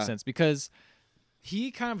 If that makes sense, because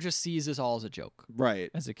he kind of just sees this all as a joke.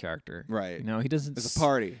 Right. As a character. Right. He doesn't. It's a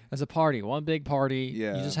party. As a party. One big party.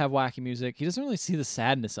 Yeah. You just have wacky music. He doesn't really see the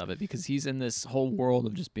sadness of it because he's in this whole world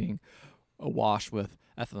of just being awash with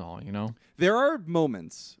ethanol, There are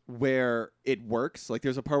moments where it works. Like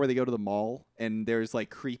there's a part where they go to the mall and there's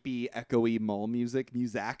like creepy, echoey mall music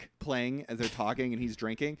playing as they're talking and he's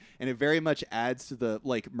drinking, and it very much adds to the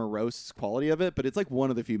like morose quality of it. But it's like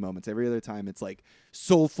one of the few moments. Every other time it's like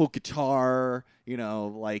soulful guitar,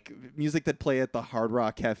 like music that play at the Hard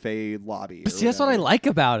Rock Cafe lobby. But see, that's what I like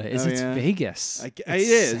about it. Is it's yeah? Vegas. It It's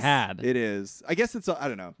is sad. It is. I guess it's. I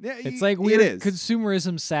don't know. Yeah, It's like weird It is.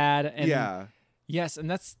 consumerism, sad, and Yeah. yes, and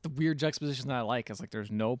that's the weird juxtaposition that I like. Is like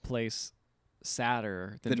there's no place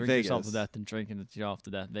sadder than drinking yourself to Vegas. death than drinking yourself to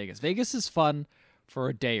death. Vegas is fun for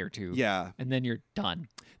a day or two. Yeah. And then you're done.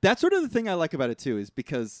 That's sort of the thing I like about it too, is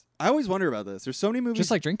because I always wonder about this. There's so many movies.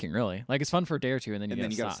 Just like drinking, really. Like it's fun for a day or two, and then you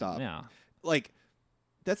And gotta stop. stop. Yeah. Like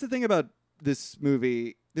that's the thing about this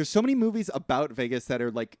movie. There's so many movies about Vegas that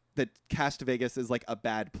are like that cast Vegas as like a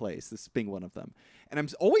bad place. This being one of them, and I'm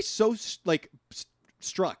always so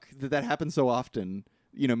struck that happens so often.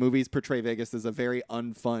 Movies portray Vegas as a very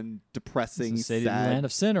unfun, depressing, It's a city, sad. land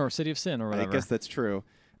of sin or city of sin or I whatever. guess that's true.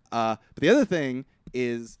 But the other thing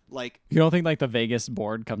is like You don't think like the Vegas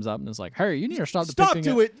board comes up and is like, "Hey, you need to stop stop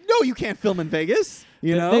depicting to it. No, you can't film in Vegas.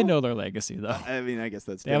 They know their legacy though. I mean, I guess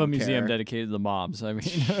that's They have a don't museum care. dedicated to the mobs. I mean,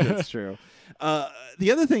 That's true.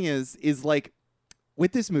 The other thing is like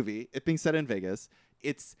with this movie, it being set in Vegas,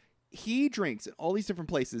 it's he drinks in all these different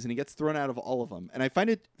places and he gets thrown out of all of them. And I find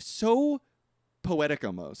it so poetic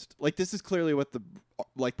almost. Like this is clearly what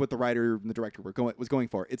the writer and the director was going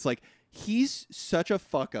for. It's like he's such a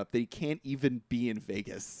fuck up that he can't even be in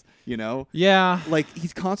Vegas, you know? Yeah. Like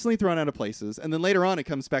he's constantly thrown out of places, and then later on it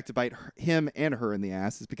comes back to bite him and her in the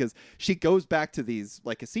ass, is because she goes back to these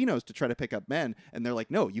like casinos to try to pick up men, and they're like,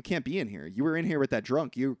 no, you can't be in here. You were in here with that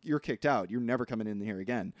drunk. You're kicked out. You're never coming in here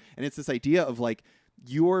again. And it's this idea of like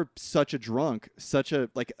you're such a drunk, such a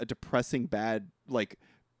like a depressing bad like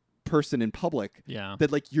person in public,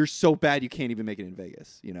 that like you're so bad you can't even make it in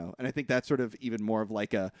Vegas, you know. And I think that's sort of even more of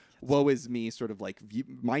like a woe is me sort of like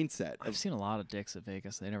mindset. I've seen a lot of dicks at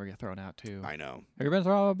Vegas. They never get thrown out too. I know. Have you been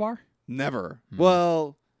thrown out of a bar? Never.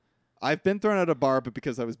 Well, I've been thrown out of a bar, but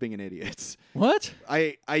because I was being an idiot. What? Do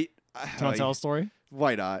you want to tell a story?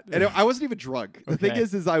 Why not? And I wasn't even drunk. The thing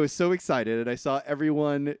is I was so excited, and I saw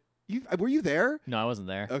everyone. Were you there? No, I wasn't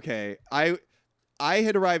there. Okay, I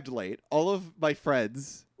had arrived late. All of my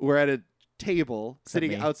friends were at a table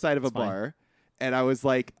sitting outside of a bar, and I was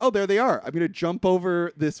like, oh, there they are. I'm going to jump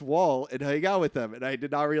over this wall and hang out with them. And I did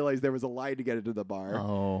not realize there was a line to get into the bar.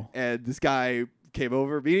 Oh. And this guy came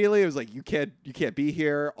over immediately. It was like, you can't be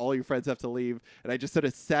here. All your friends have to leave. And I just sort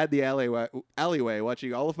of sat in the alleyway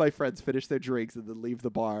watching all of my friends finish their drinks and then leave the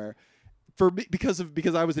bar. For me, because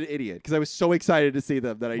I was an idiot, because I was so excited to see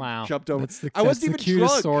them that I jumped over. I wasn't even cutest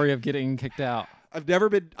drunk. Story of getting kicked out. I've never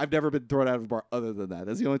been thrown out of a bar other than that.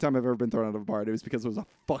 That's the only time I've ever been thrown out of a bar, and it was because I was a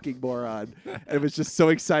fucking moron. And I was just so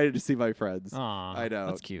excited to see my friends. Aww, I know.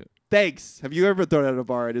 That's cute. Thanks. Have you ever been thrown out of a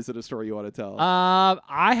bar, and is it a story you want to tell?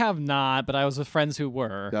 I have not, but I was with friends who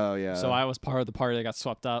were. Oh, yeah. So I was part of the party that got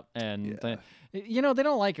swept up, and they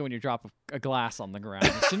don't like it when you drop a glass on the ground.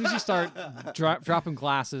 As soon as you start dropping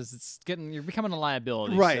glasses, you're becoming a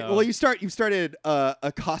liability. Right. So. Well, you started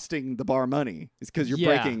accosting the bar money. It's because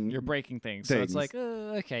you're breaking things. So it's like,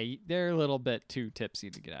 okay, they're a little bit too tipsy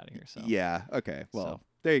to get out of here. So yeah. Okay. Well.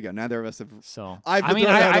 There you go. Neither of us have. So I've been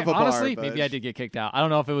thrown out of a honestly, bar, maybe I did get kicked out. I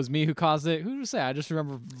don't know if it was me who caused it. Who to say? I just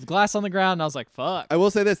remember the glass on the ground, and I was like, "Fuck." I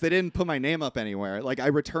will say this: they didn't put my name up anywhere. Like I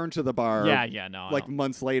returned to the bar. No. Like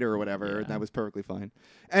months later or whatever, and that was perfectly fine.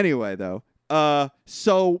 Anyway, though,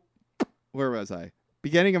 so where was I?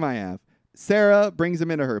 Beginning of my app. Sarah brings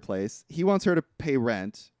him into her place. He wants her to pay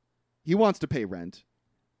rent. He wants to pay rent.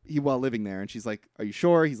 While living there, and she's like, "Are you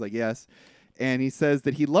sure?" He's like, "Yes." And he says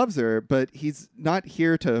that he loves her, but he's not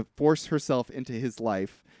here to force herself into his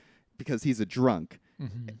life because he's a drunk.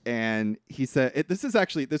 Mm-hmm. And he said, this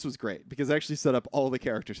was great because it actually set up all the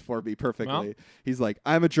characters for me perfectly. Well, he's like,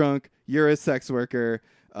 I'm a drunk, you're a sex worker,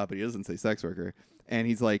 but he doesn't say sex worker. And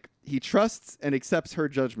he's like, he trusts and accepts her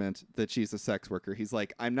judgment that she's a sex worker. He's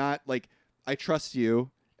like, I'm not like, I trust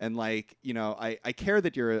you. And like, you know, I care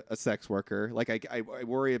that you're a sex worker. Like I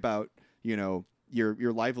worry about, you know,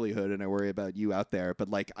 your livelihood, and I worry about you out there, but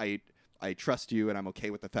like I trust you, and I'm okay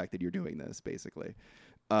with the fact that you're doing this, basically.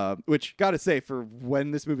 Which, gotta say, for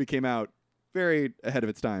when this movie came out, very ahead of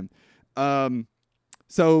its time.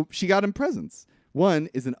 So she got him presents. One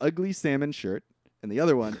is an ugly salmon shirt, and the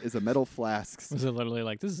other one is a metal flask. Was it literally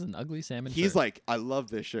like, this is an ugly salmon shirt? He's like, I love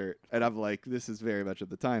this shirt, and I'm like, this is very much at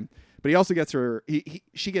the time. But he also gets her,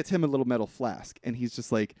 she gets him a little metal flask, and he's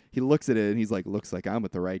just like, he looks at it, and he's like, looks like I'm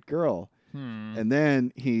with the right girl. And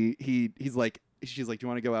then he's like, she's like, do you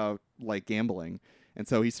want to go out like gambling? And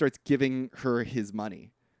so he starts giving her his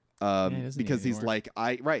money, because he's like,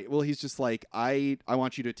 he's just like, I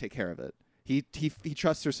want you to take care of it. He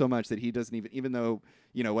trusts her so much that he doesn't even though,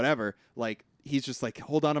 you know, whatever, like he's just like,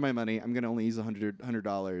 hold on to my money. I'm gonna only use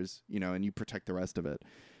 $100, you know, and you protect the rest of it.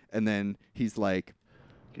 And then he's like,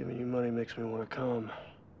 giving you money makes me want to come.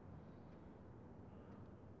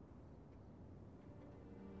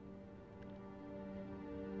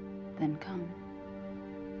 Then come.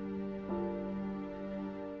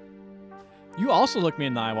 You also looked me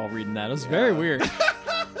in the eye while reading that. It was very weird.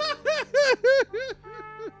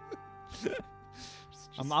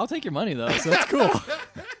 I'll take your money, though, so that's cool.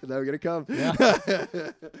 Now we're going to come. Yeah.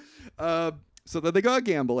 So then they go out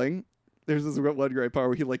gambling. There's this one great part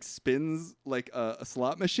where he, like, spins, like, a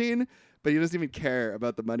slot machine, but he doesn't even care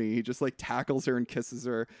about the money. He just, like, tackles her and kisses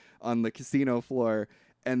her on the casino floor.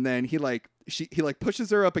 And then he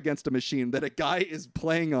pushes her up against a machine that a guy is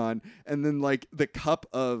playing on, and then like the cup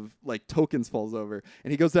of like tokens falls over,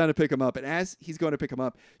 and he goes down to pick him up. And as he's going to pick him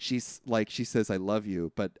up, she says, "I love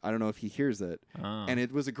you," but I don't know if he hears it. And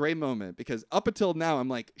it was a great moment because up until now, I'm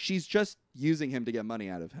like, she's just using him to get money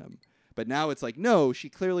out of him. But now it's like, no, she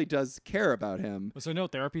clearly does care about him. Was there no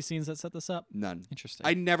therapy scenes that set this up? None. Interesting.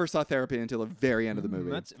 I never saw therapy until the very end of the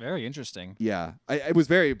movie. That's very interesting. Yeah, it was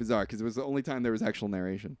very bizarre because it was the only time there was actual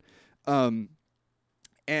narration.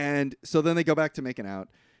 And so then they go back to making out,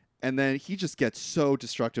 and then he just gets so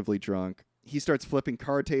destructively drunk. He starts flipping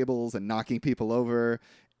card tables and knocking people over,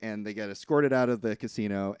 and they get escorted out of the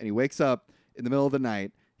casino, and he wakes up in the middle of the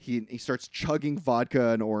night. He starts chugging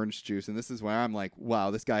vodka and orange juice, and this is where I'm like, wow,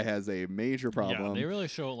 this guy has a major problem. Yeah, they really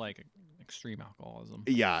show like extreme alcoholism.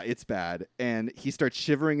 Yeah, it's bad. And he starts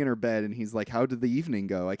shivering in her bed, and he's like, how did the evening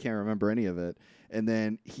go? I can't remember any of it. And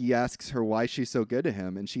then he asks her why she's so good to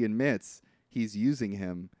him, and she admits he's using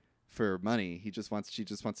him for money. She just wants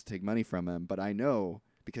to take money from him. But I know,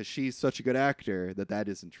 because she's such a good actor, that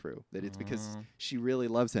isn't true. That it's because she really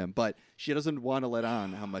loves him, but she doesn't want to let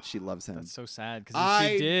on how much she loves him. That's so sad, because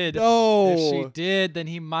if she did, then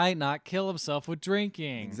he might not kill himself with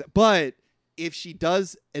drinking. But if she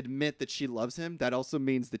does admit that she loves him, that also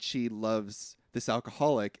means that she loves this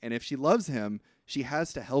alcoholic. And if she loves him, she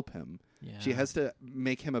has to help him. Yeah. She has to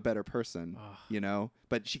make him a better person, you know?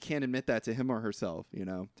 But she can't admit that to him or herself, you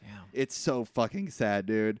know? Damn. It's so fucking sad,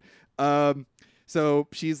 dude. So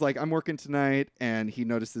she's like, I'm working tonight, and he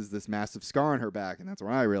notices this massive scar on her back, and that's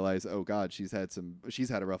when I realize, oh God, she's had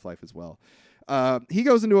a rough life as well. He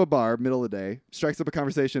goes into a bar, middle of the day, strikes up a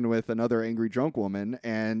conversation with another angry drunk woman,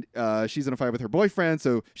 and she's in a fight with her boyfriend,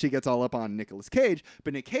 so she gets all up on Nicolas Cage,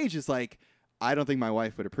 but Nick Cage is like, I don't think my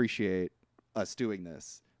wife would appreciate us doing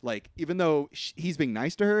this. Like, even though he's being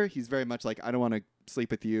nice to her, he's very much like, I don't want to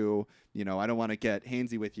sleep with you, you know, I don't want to get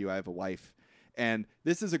handsy with you, I have a wife. And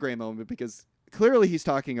this is a great moment because clearly he's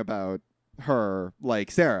talking about her, like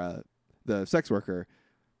Sarah, the sex worker,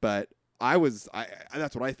 but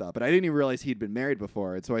that's what I thought, but I didn't even realize he'd been married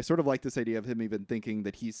before. And so I sort of like this idea of him even thinking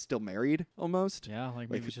that he's still married almost. Yeah, like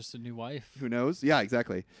maybe it's just a new wife. Who knows? Yeah,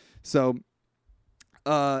 exactly. So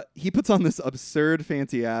he puts on this absurd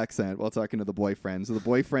fancy accent while talking to the boyfriend. So the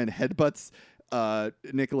boyfriend headbutts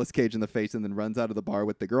Nicolas Cage in the face and then runs out of the bar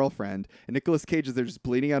with the girlfriend. And Nicolas Cage is there just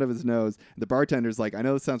bleeding out of his nose. And the bartender's like, I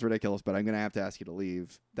know this sounds ridiculous, but I'm going to have to ask you to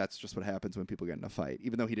leave. That's just what happens when people get in a fight,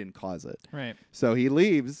 even though he didn't cause it. Right. So he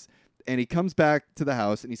leaves, and he comes back to the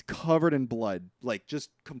house, and he's covered in blood. Like, just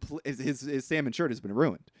his salmon shirt has been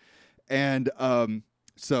ruined. And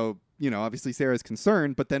so, you know, obviously Sarah's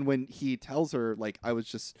concerned, but then when he tells her, like, I was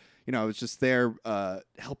just there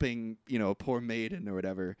helping, you know, a poor maiden or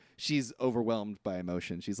whatever, she's overwhelmed by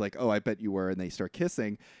emotion. She's like, oh, I bet you were. And they start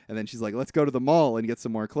kissing. And then she's like, let's go to the mall and get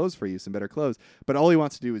some more clothes for you, some better clothes. But all he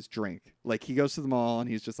wants to do is drink. Like, he goes to the mall and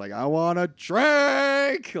he's just like, I want to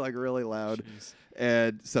drink, like really loud. Jeez.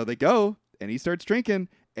 And so they go and he starts drinking,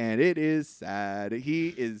 and it is sad. He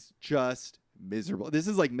is just miserable. This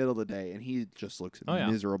is like middle of the day, and he just looks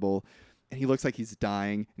miserable, and he looks like he's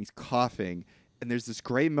dying, and he's coughing. And there's this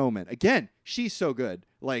great moment. Again, she's so good.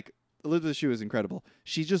 Like, Elisabeth Shue is incredible.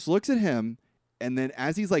 She just looks at him, and then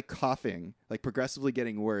as he's like coughing, like progressively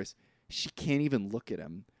getting worse, she can't even look at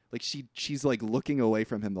him. Like, she's like looking away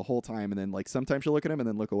from him the whole time, and then like sometimes she'll look at him and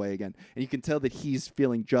then look away again. And you can tell that he's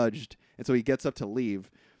feeling judged, and so he gets up to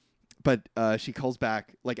leave. But she calls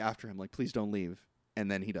back like after him, like, please don't leave. And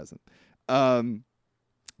then he doesn't.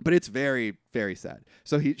 But it's very, very sad.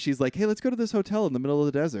 So she's like, hey, let's go to this hotel in the middle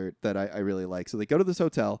of the desert that I really like. So they go to this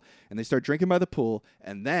hotel, and they start drinking by the pool.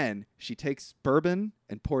 And then she takes bourbon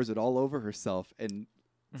and pours it all over herself. And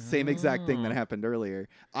same exact thing that happened earlier.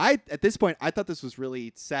 At this point, I thought this was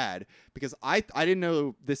really sad because I didn't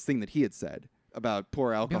know this thing that he had said about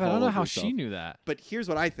pour alcohol. Yeah, but I don't know how herself. she knew that. But here's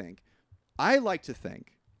what I think. I like to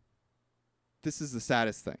think, this is the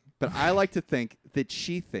saddest thing, but I like to think that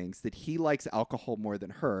she thinks that he likes alcohol more than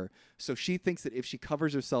her. So she thinks that if she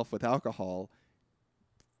covers herself with alcohol,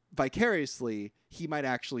 vicariously, he might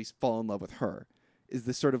actually fall in love with her. Is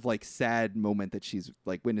this sort of like sad moment that she's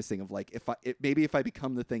like witnessing of like, maybe if I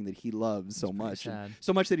become the thing that he loves so much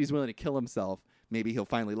that he's willing to kill himself, maybe he'll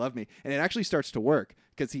finally love me. And it actually starts to work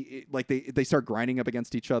because they start grinding up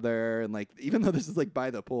against each other, and like, even though this is like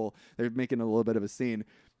by the pool, they're making a little bit of a scene.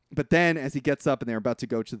 But then as he gets up and they're about to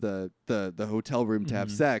go to the hotel room to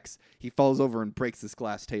have sex, he falls over and breaks this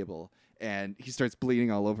glass table, and he starts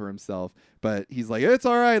bleeding all over himself. But he's like, it's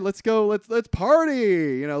all right, let's go, let's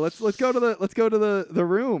party, you know, let's go to the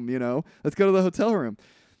room, you know, let's go to the hotel room.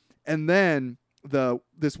 And then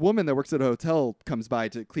this woman that works at a hotel comes by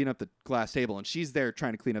to clean up the glass table, and she's there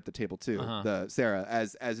trying to clean up the table too. The Sarah,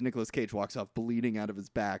 as Nicolas Cage walks off bleeding out of his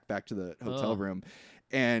back to the hotel room.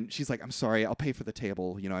 And she's like, I'm sorry, I'll pay for the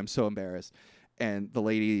table. You know, I'm so embarrassed. And the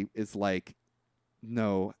lady is like,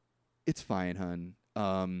 no, it's fine,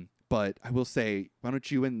 hun. But I will say, why don't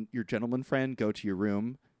you and your gentleman friend go to your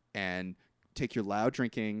room and take your loud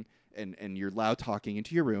drinking and your loud talking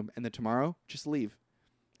into your room, and then tomorrow just leave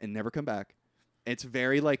and never come back. It's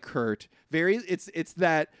very like curt, it's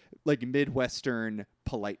that like Midwestern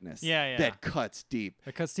politeness that cuts deep.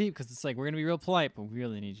 It cuts deep because it's like, we're going to be real polite, but we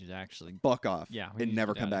really need you to actually buck off and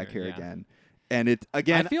never come back here again. And it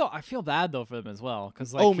again, I feel bad though for them as well,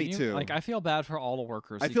 because me too. Like, I feel bad for all the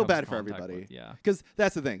workers. I feel bad for everybody. Because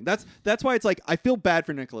that's the thing. That's why it's like I feel bad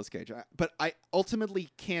for Nicolas Cage, but I ultimately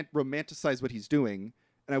can't romanticize what he's doing,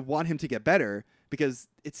 and I want him to get better because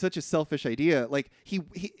it's such a selfish idea. Like he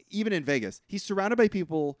even in Vegas, he's surrounded by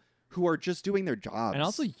people who are just doing their jobs and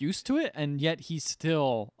also used to it, and yet he's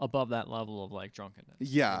still above that level of like drunkenness.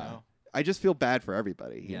 Yeah, you know? I just feel bad for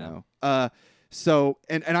everybody. You know. So,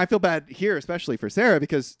 and I feel bad here, especially for Sarah,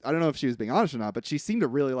 because I don't know if she was being honest or not, but she seemed to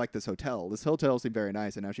really like this hotel. This hotel seemed very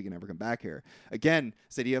nice, and now she can never come back here. Again,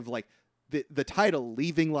 this idea of like the title,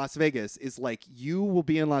 Leaving Las Vegas, is like you will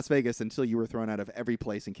be in Las Vegas until you were thrown out of every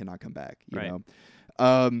place and cannot come back. You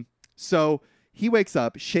know? So he wakes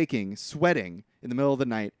up shaking, sweating in the middle of the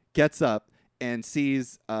night, gets up and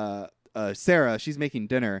sees Sarah. She's making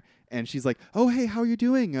dinner. And she's like, "Oh, hey, how are you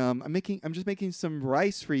doing? I'm just making some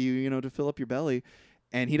rice for you, you know, to fill up your belly."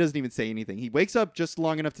 And he doesn't even say anything. He wakes up just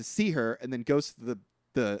long enough to see her, and then goes to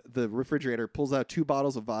the refrigerator, pulls out 2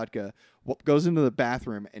 bottles of vodka, goes into the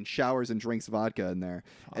bathroom and showers and drinks vodka in there,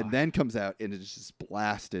 and then comes out and is just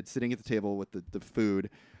blasted, sitting at the table with the food.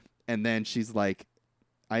 And then she's like,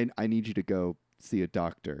 "I need you to go see a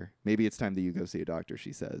doctor. Maybe it's time that you go see a doctor,"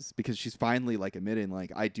 she says, because she's finally like admitting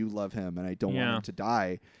like, I do love him and I don't want him to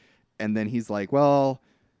die. And then he's like, "Well,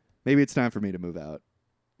 maybe it's time for me to move out."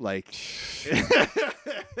 Like,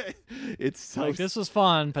 it's so like, this was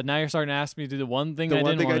fun, but now you're starting to ask me to do the one thing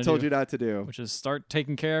I told you not to do, which is start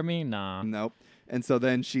taking care of me. Nah, nope. And so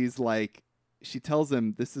then she's like, she tells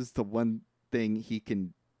him this is the one thing he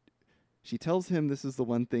can. She tells him this is the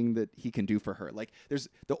one thing that he can do for her. Like, there's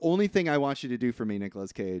the only thing I want you to do for me,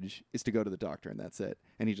 Nicolas Cage, is to go to the doctor, and that's it.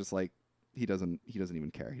 And he just like. He doesn't even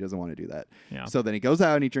care. He doesn't want to do that. Yeah. So then he goes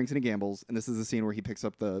out and he drinks and he gambles. And this is the scene where he picks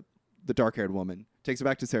up the dark-haired woman, takes her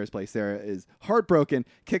back to Sarah's place. Sarah is heartbroken,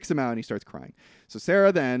 kicks him out, and he starts crying. So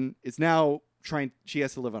Sarah then is now she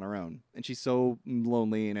has to live on her own. And she's so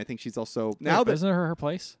lonely. And I think she's also isn't it her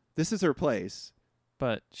place? This is her place.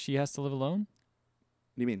 But she has to live alone?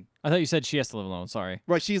 What do you mean? I thought you said she has to live alone. Sorry.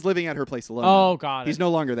 Right, she's living at her place alone. Oh, God. He's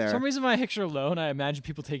no longer there. For some reason, when I picture alone, I imagine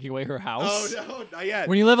people taking away her house. Oh, no, not yet.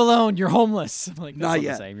 When you live alone, you're homeless. I'm like, that's not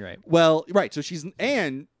yet. The same. You're right. Well, right. So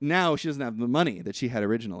and now she doesn't have the money that she had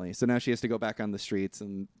originally. So now she has to go back on the streets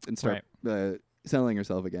and start selling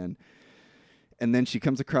herself again. And then she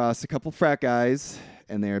comes across a couple frat guys,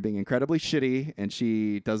 and they're being incredibly shitty, and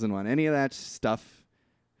she doesn't want any of that stuff,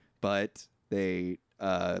 but they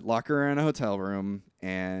lock her in a hotel room,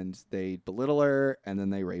 and they belittle her, and then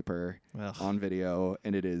they rape her on video,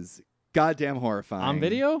 and it is goddamn horrifying. On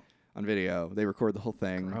video? On video. They record the whole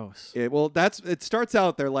thing. Gross. It starts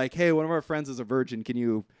out, they're like, "Hey, one of our friends is a virgin. Can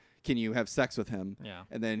you have sex with him?" Yeah.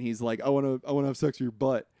 And then he's like, I want to have sex with your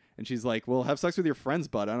butt. And she's like, "Well, have sex with your friend's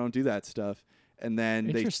butt. I don't do that stuff." And then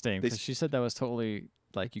interesting, because she said that was totally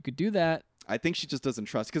like, you could do that. I think she just doesn't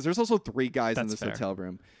trust, because there's also 3 guys in this hotel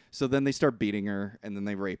room. So then they start beating her, and then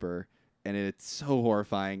they rape her, and it's so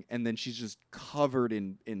horrifying. And then she's just covered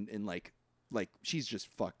in like she's just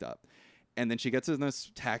fucked up. And then she gets in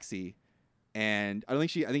this taxi, and I think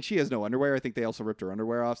she has no underwear. I think they also ripped her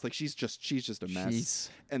underwear off. Like, she's just a mess. Jeez.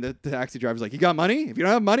 And the taxi driver's like, "You got money? If you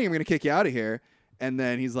don't have money, I'm gonna kick you out of here." And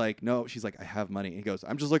then he's like, "No." She's like, "I have money." He goes,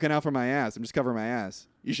 "I'm just looking out for my ass. I'm just covering my ass.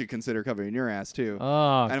 You should consider covering your ass too."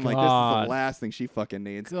 Oh, and I'm like, this is the last thing she fucking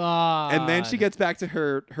needs. God. And then she gets back to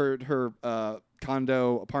her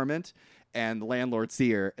condo apartment, and the landlord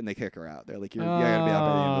see her, and they kick her out. They're like, "You gotta be out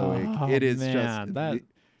by the end of the week." It is just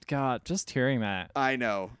God, just hearing that. I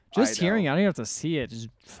know. Just hearing it. I don't even have to see it. Just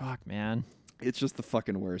fuck, man. It's just the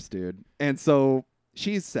fucking worst, dude. And so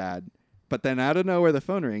she's sad, but then out of nowhere the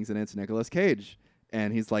phone rings, and it's Nicolas Cage.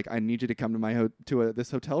 And he's like, "I need you to come to my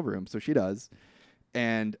this hotel room." So she does.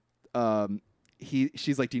 And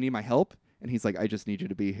she's like, "Do you need my help?" And he's like, "I just need you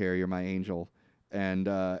to be here. You're my angel." And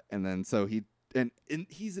then so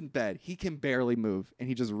he's in bed. He can barely move. And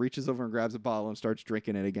he just reaches over and grabs a bottle and starts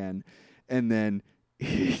drinking it again. And then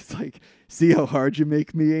he's like, "See how hard you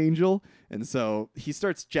make me, angel?" And so he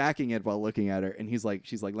starts jacking it while looking at her. And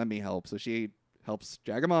she's like, "Let me help." So she helps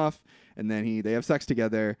jack him off. And then they have sex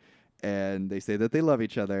together. And they say that they love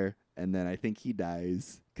each other, and then I think he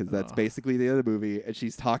dies, because that's basically the other movie. And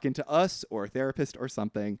she's talking to us or a therapist or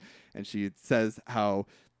something, and she says how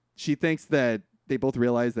she thinks that they both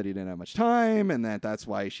realized that he didn't have much time, and that's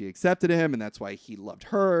why she accepted him, and that's why he loved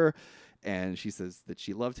her. And she says that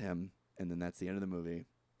she loved him, and then that's the end of the movie,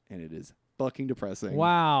 and it is fucking depressing.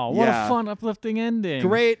 Wow, what a fun, uplifting ending.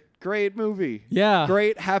 Great movie. Yeah.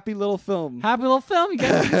 Great, happy little film. Happy little film.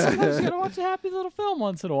 Sometimes you gotta watch a happy little film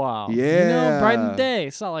once in a while. Yeah. You know, brighten the day.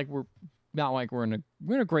 It's not like we're in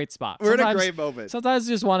a great spot. We're in a great moment. Sometimes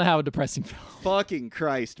you just want to have a depressing film. Fucking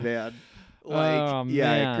Christ, man. Like, Oh,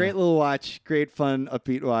 yeah, man. great little watch. Great, fun,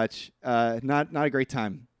 upbeat watch. Not a great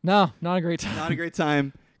time. No, not a great time. Not a great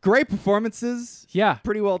time. Great performances. Yeah.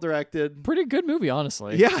 Pretty well directed. Pretty good movie,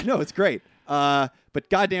 honestly. Yeah, no, it's great. But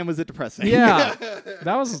goddamn, was it depressing? Yeah.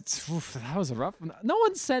 that was a rough one. No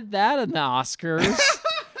one said that in the Oscars.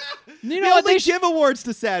 You know they what? only give awards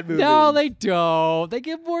to sad movies. No, they don't. They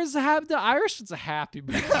give awards to happy. The Irish was a happy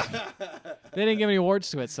movie. They didn't give any awards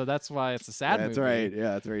to it, so that's why it's a sad movie. That's right.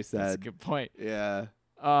 Yeah, it's very sad. That's a good point. Yeah.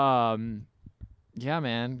 Yeah,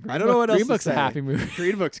 man. I don't know what else Green to Book's say. a happy movie.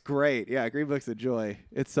 Green Book's great. Yeah, Green Book's a joy.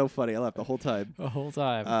 It's so funny. I laughed the whole time. The whole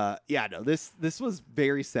time. Yeah, no, this was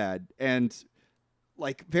very sad and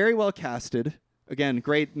like very well casted. Again,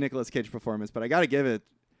 great Nicolas Cage performance, but I got to give it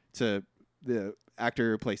to the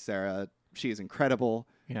actor who plays Sarah. She is incredible.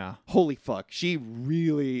 Yeah. Holy fuck. She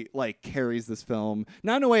really like carries this film.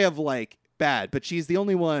 Not in a way of like bad, but she's the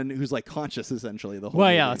only one who's like conscious essentially the whole Well,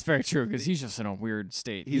 movie. yeah, that's very true because he's just in a weird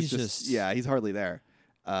state. He's just yeah, he's hardly there.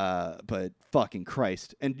 But fucking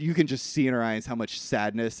Christ. And you can just see in her eyes how much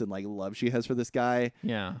sadness and like love she has for this guy.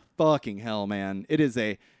 Yeah. Fucking hell, man. It is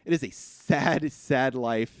a sad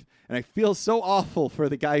life. And I feel so awful for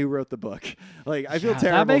the guy who wrote the book. Like I feel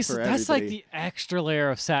terrible for everybody. That's like the extra layer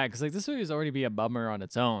of sad because like this movie is already be a bummer on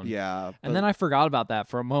its own. Yeah. And then I forgot about that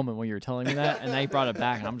for a moment when you were telling me that, and then you brought it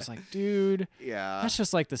back, and I'm just like, dude, yeah, that's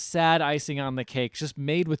just like the sad icing on the cake, just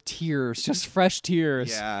made with tears, just fresh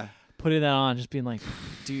tears. Yeah. Putting that on, just being like,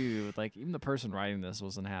 dude, like even the person writing this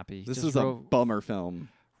wasn't happy. This just is a bummer film.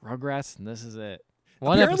 Rugrats, and this is it.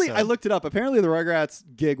 Apparently, I looked it up. Apparently, the Rugrats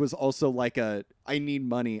gig was also like I need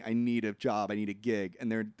money, I need a job, I need a gig.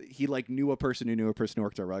 And he like knew a person who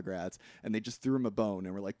worked at Rugrats, and they just threw him a bone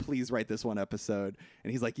and were like, please write this one episode.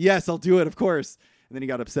 And he's like, yes, I'll do it, of course. And then he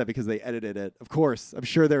got upset because they edited it. Of course, I'm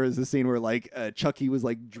sure there was a scene where like Chucky was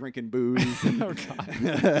like drinking booze, and, oh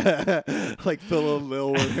god, like Phil and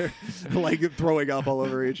Lil were like throwing up all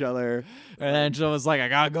over each other. And Angela was like, I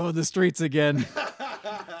gotta go in the streets again.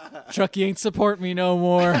 Chucky ain't support me no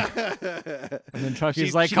more. And then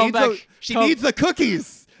Chucky's like, come back. She needs the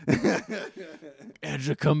cookies.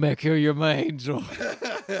 Angela, come back here. You're my angel.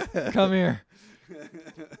 Come here.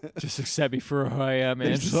 Just accept me for who I am,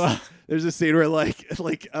 Angela. There's a scene where like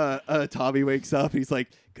Tommy wakes up. He's like,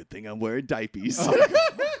 good thing I'm wearing diapers. Oh.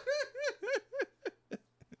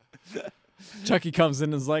 Chucky comes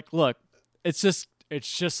in and is like, look, it's just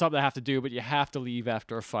something I have to do, but you have to leave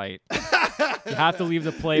after a fight. You have to leave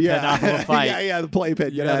the playpen after a fight. Yeah, the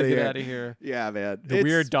playpen. Get out of here. Yeah, man. The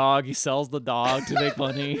weird dog. He sells the dog to make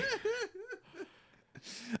money.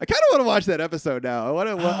 I kind of want to watch that episode now. I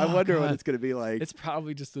wonder what it's going to be like. It's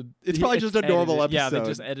probably just a normal episode. Yeah, they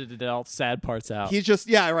just edited all the sad parts out. He's just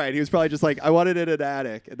right. He was probably just like, I wanted it in an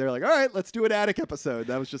attic, and they're like, all right, let's do an attic episode.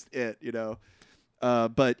 That was just it, you know.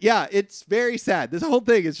 But yeah, it's very sad. This whole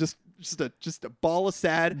thing is just a ball of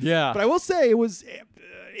sad. Yeah. But I will say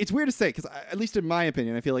it's weird to say because at least in my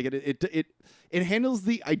opinion, I feel like it handles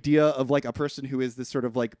the idea of like a person who is this sort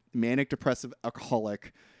of like manic depressive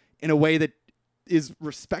alcoholic in a way that is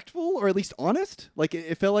respectful or at least honest. Like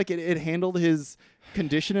it felt like it handled his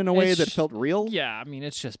condition in a way that felt real. Yeah, I mean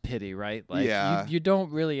it's just pity, right? Like you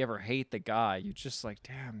don't really ever hate the guy. You just like,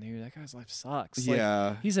 damn, dude, that guy's life sucks. Yeah,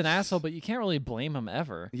 like, he's an asshole, but you can't really blame him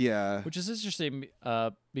ever. Yeah, which is interesting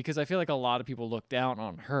because I feel like a lot of people look down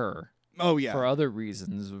on her. Oh yeah, for other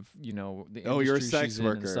reasons of the industry you're a sex she's in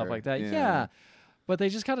worker and stuff like that. Yeah. But they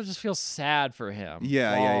just kind of just feel sad for him.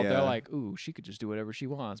 Yeah. They're like, ooh, she could just do whatever she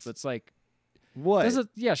wants. But it's like, what?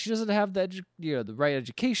 She doesn't have the right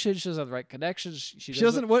education. She doesn't have the right connections. She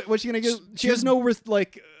doesn't. What's she gonna get? She has no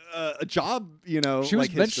a job. You know, she was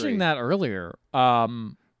like mentioning that earlier.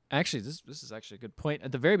 Actually, this is actually a good point.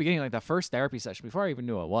 At the very beginning, like the first therapy session, before I even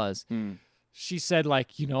knew what it was, she said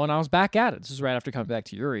like, and I was back at it. This is right after coming back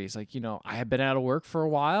to Yuri. It's like, I had been out of work for a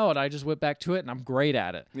while, and I just went back to it, and I'm great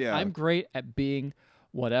at it. Yeah, I'm great at being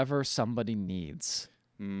whatever somebody needs.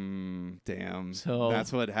 Damn. So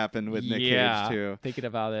that's what happened with Nick Cage too. Thinking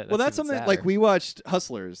about it. Well, that's something sadder. like we watched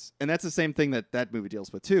Hustlers, and that's the same thing that movie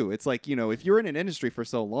deals with too. It's like, if you're in an industry for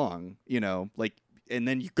so long, like and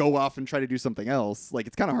then you go off and try to do something else. Like,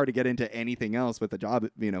 it's kind of hard to get into anything else with a job,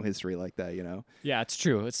 history like that, Yeah, it's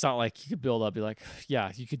true. It's not like you could build up, be like,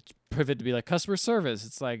 yeah, you could pivot to be like customer service.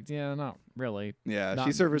 It's like, yeah, not really. Yeah, Not-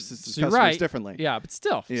 she services so you're customers right. differently. Yeah, but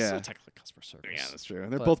still, Yeah. still technically customer service. Yeah, that's true.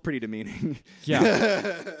 They're But- both pretty demeaning.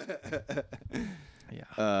 Yeah.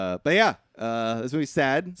 Yeah. But yeah, this movie's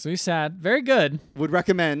sad. So he's sad. Very good. Would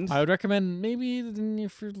recommend I would recommend maybe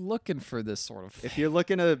if you're looking for this sort of. if you're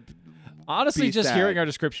looking to. Honestly, be just sad. hearing our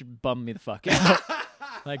description bummed me the fuck out.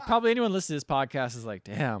 Like, probably anyone listening to this podcast is like,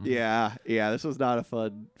 damn. Yeah, this was not a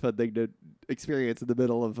fun thing to experience in the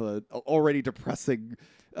middle of a already depressing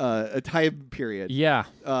a time period. Yeah.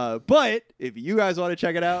 But if you guys want to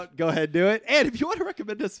check it out, go ahead and do it. And if you want to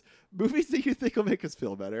recommend us movies that you think will make us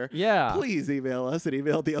feel better, Yeah. please email us at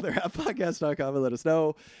email@theotherhalfpodcast.com and let us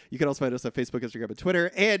know. You can also find us on Facebook, Instagram, and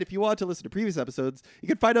Twitter. And if you want to listen to previous episodes, you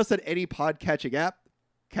can find us at any podcatching app.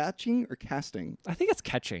 Catching or casting? I think it's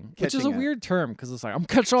catching, which is Catching a it. weird term because it's like, I'm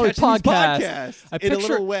catching all these Catching these podcasts. I in a picture-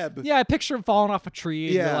 little web. Yeah, I picture him falling off a tree.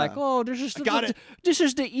 And Yeah. you're like, oh, this is got it. This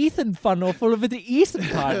is the Ethan funnel full of the Ethan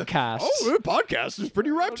podcast. Oh, the podcast is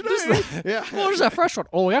pretty ripe today. Yeah. Well, there's that fresh one.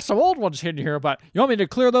 Oh, we got some old ones in here, but you want me to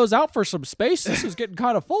clear those out for some space? This is getting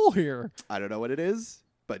kind of full here. I don't know what it is,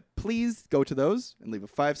 but please go to those and leave a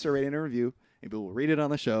 5-star rating and review. Maybe we'll read it on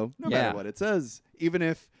the show, no Yeah. matter what it says, even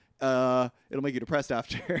if it'll make you depressed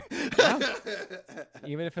after.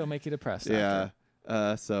 Even if it'll make you depressed. Yeah.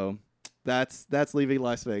 After. So that's leaving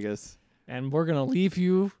Las Vegas. And we're gonna leave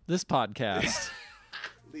you this podcast.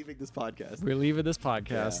 Leaving this podcast. We're leaving this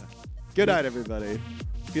podcast. Yeah. Good night, everybody.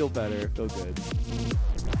 Feel better. Feel good.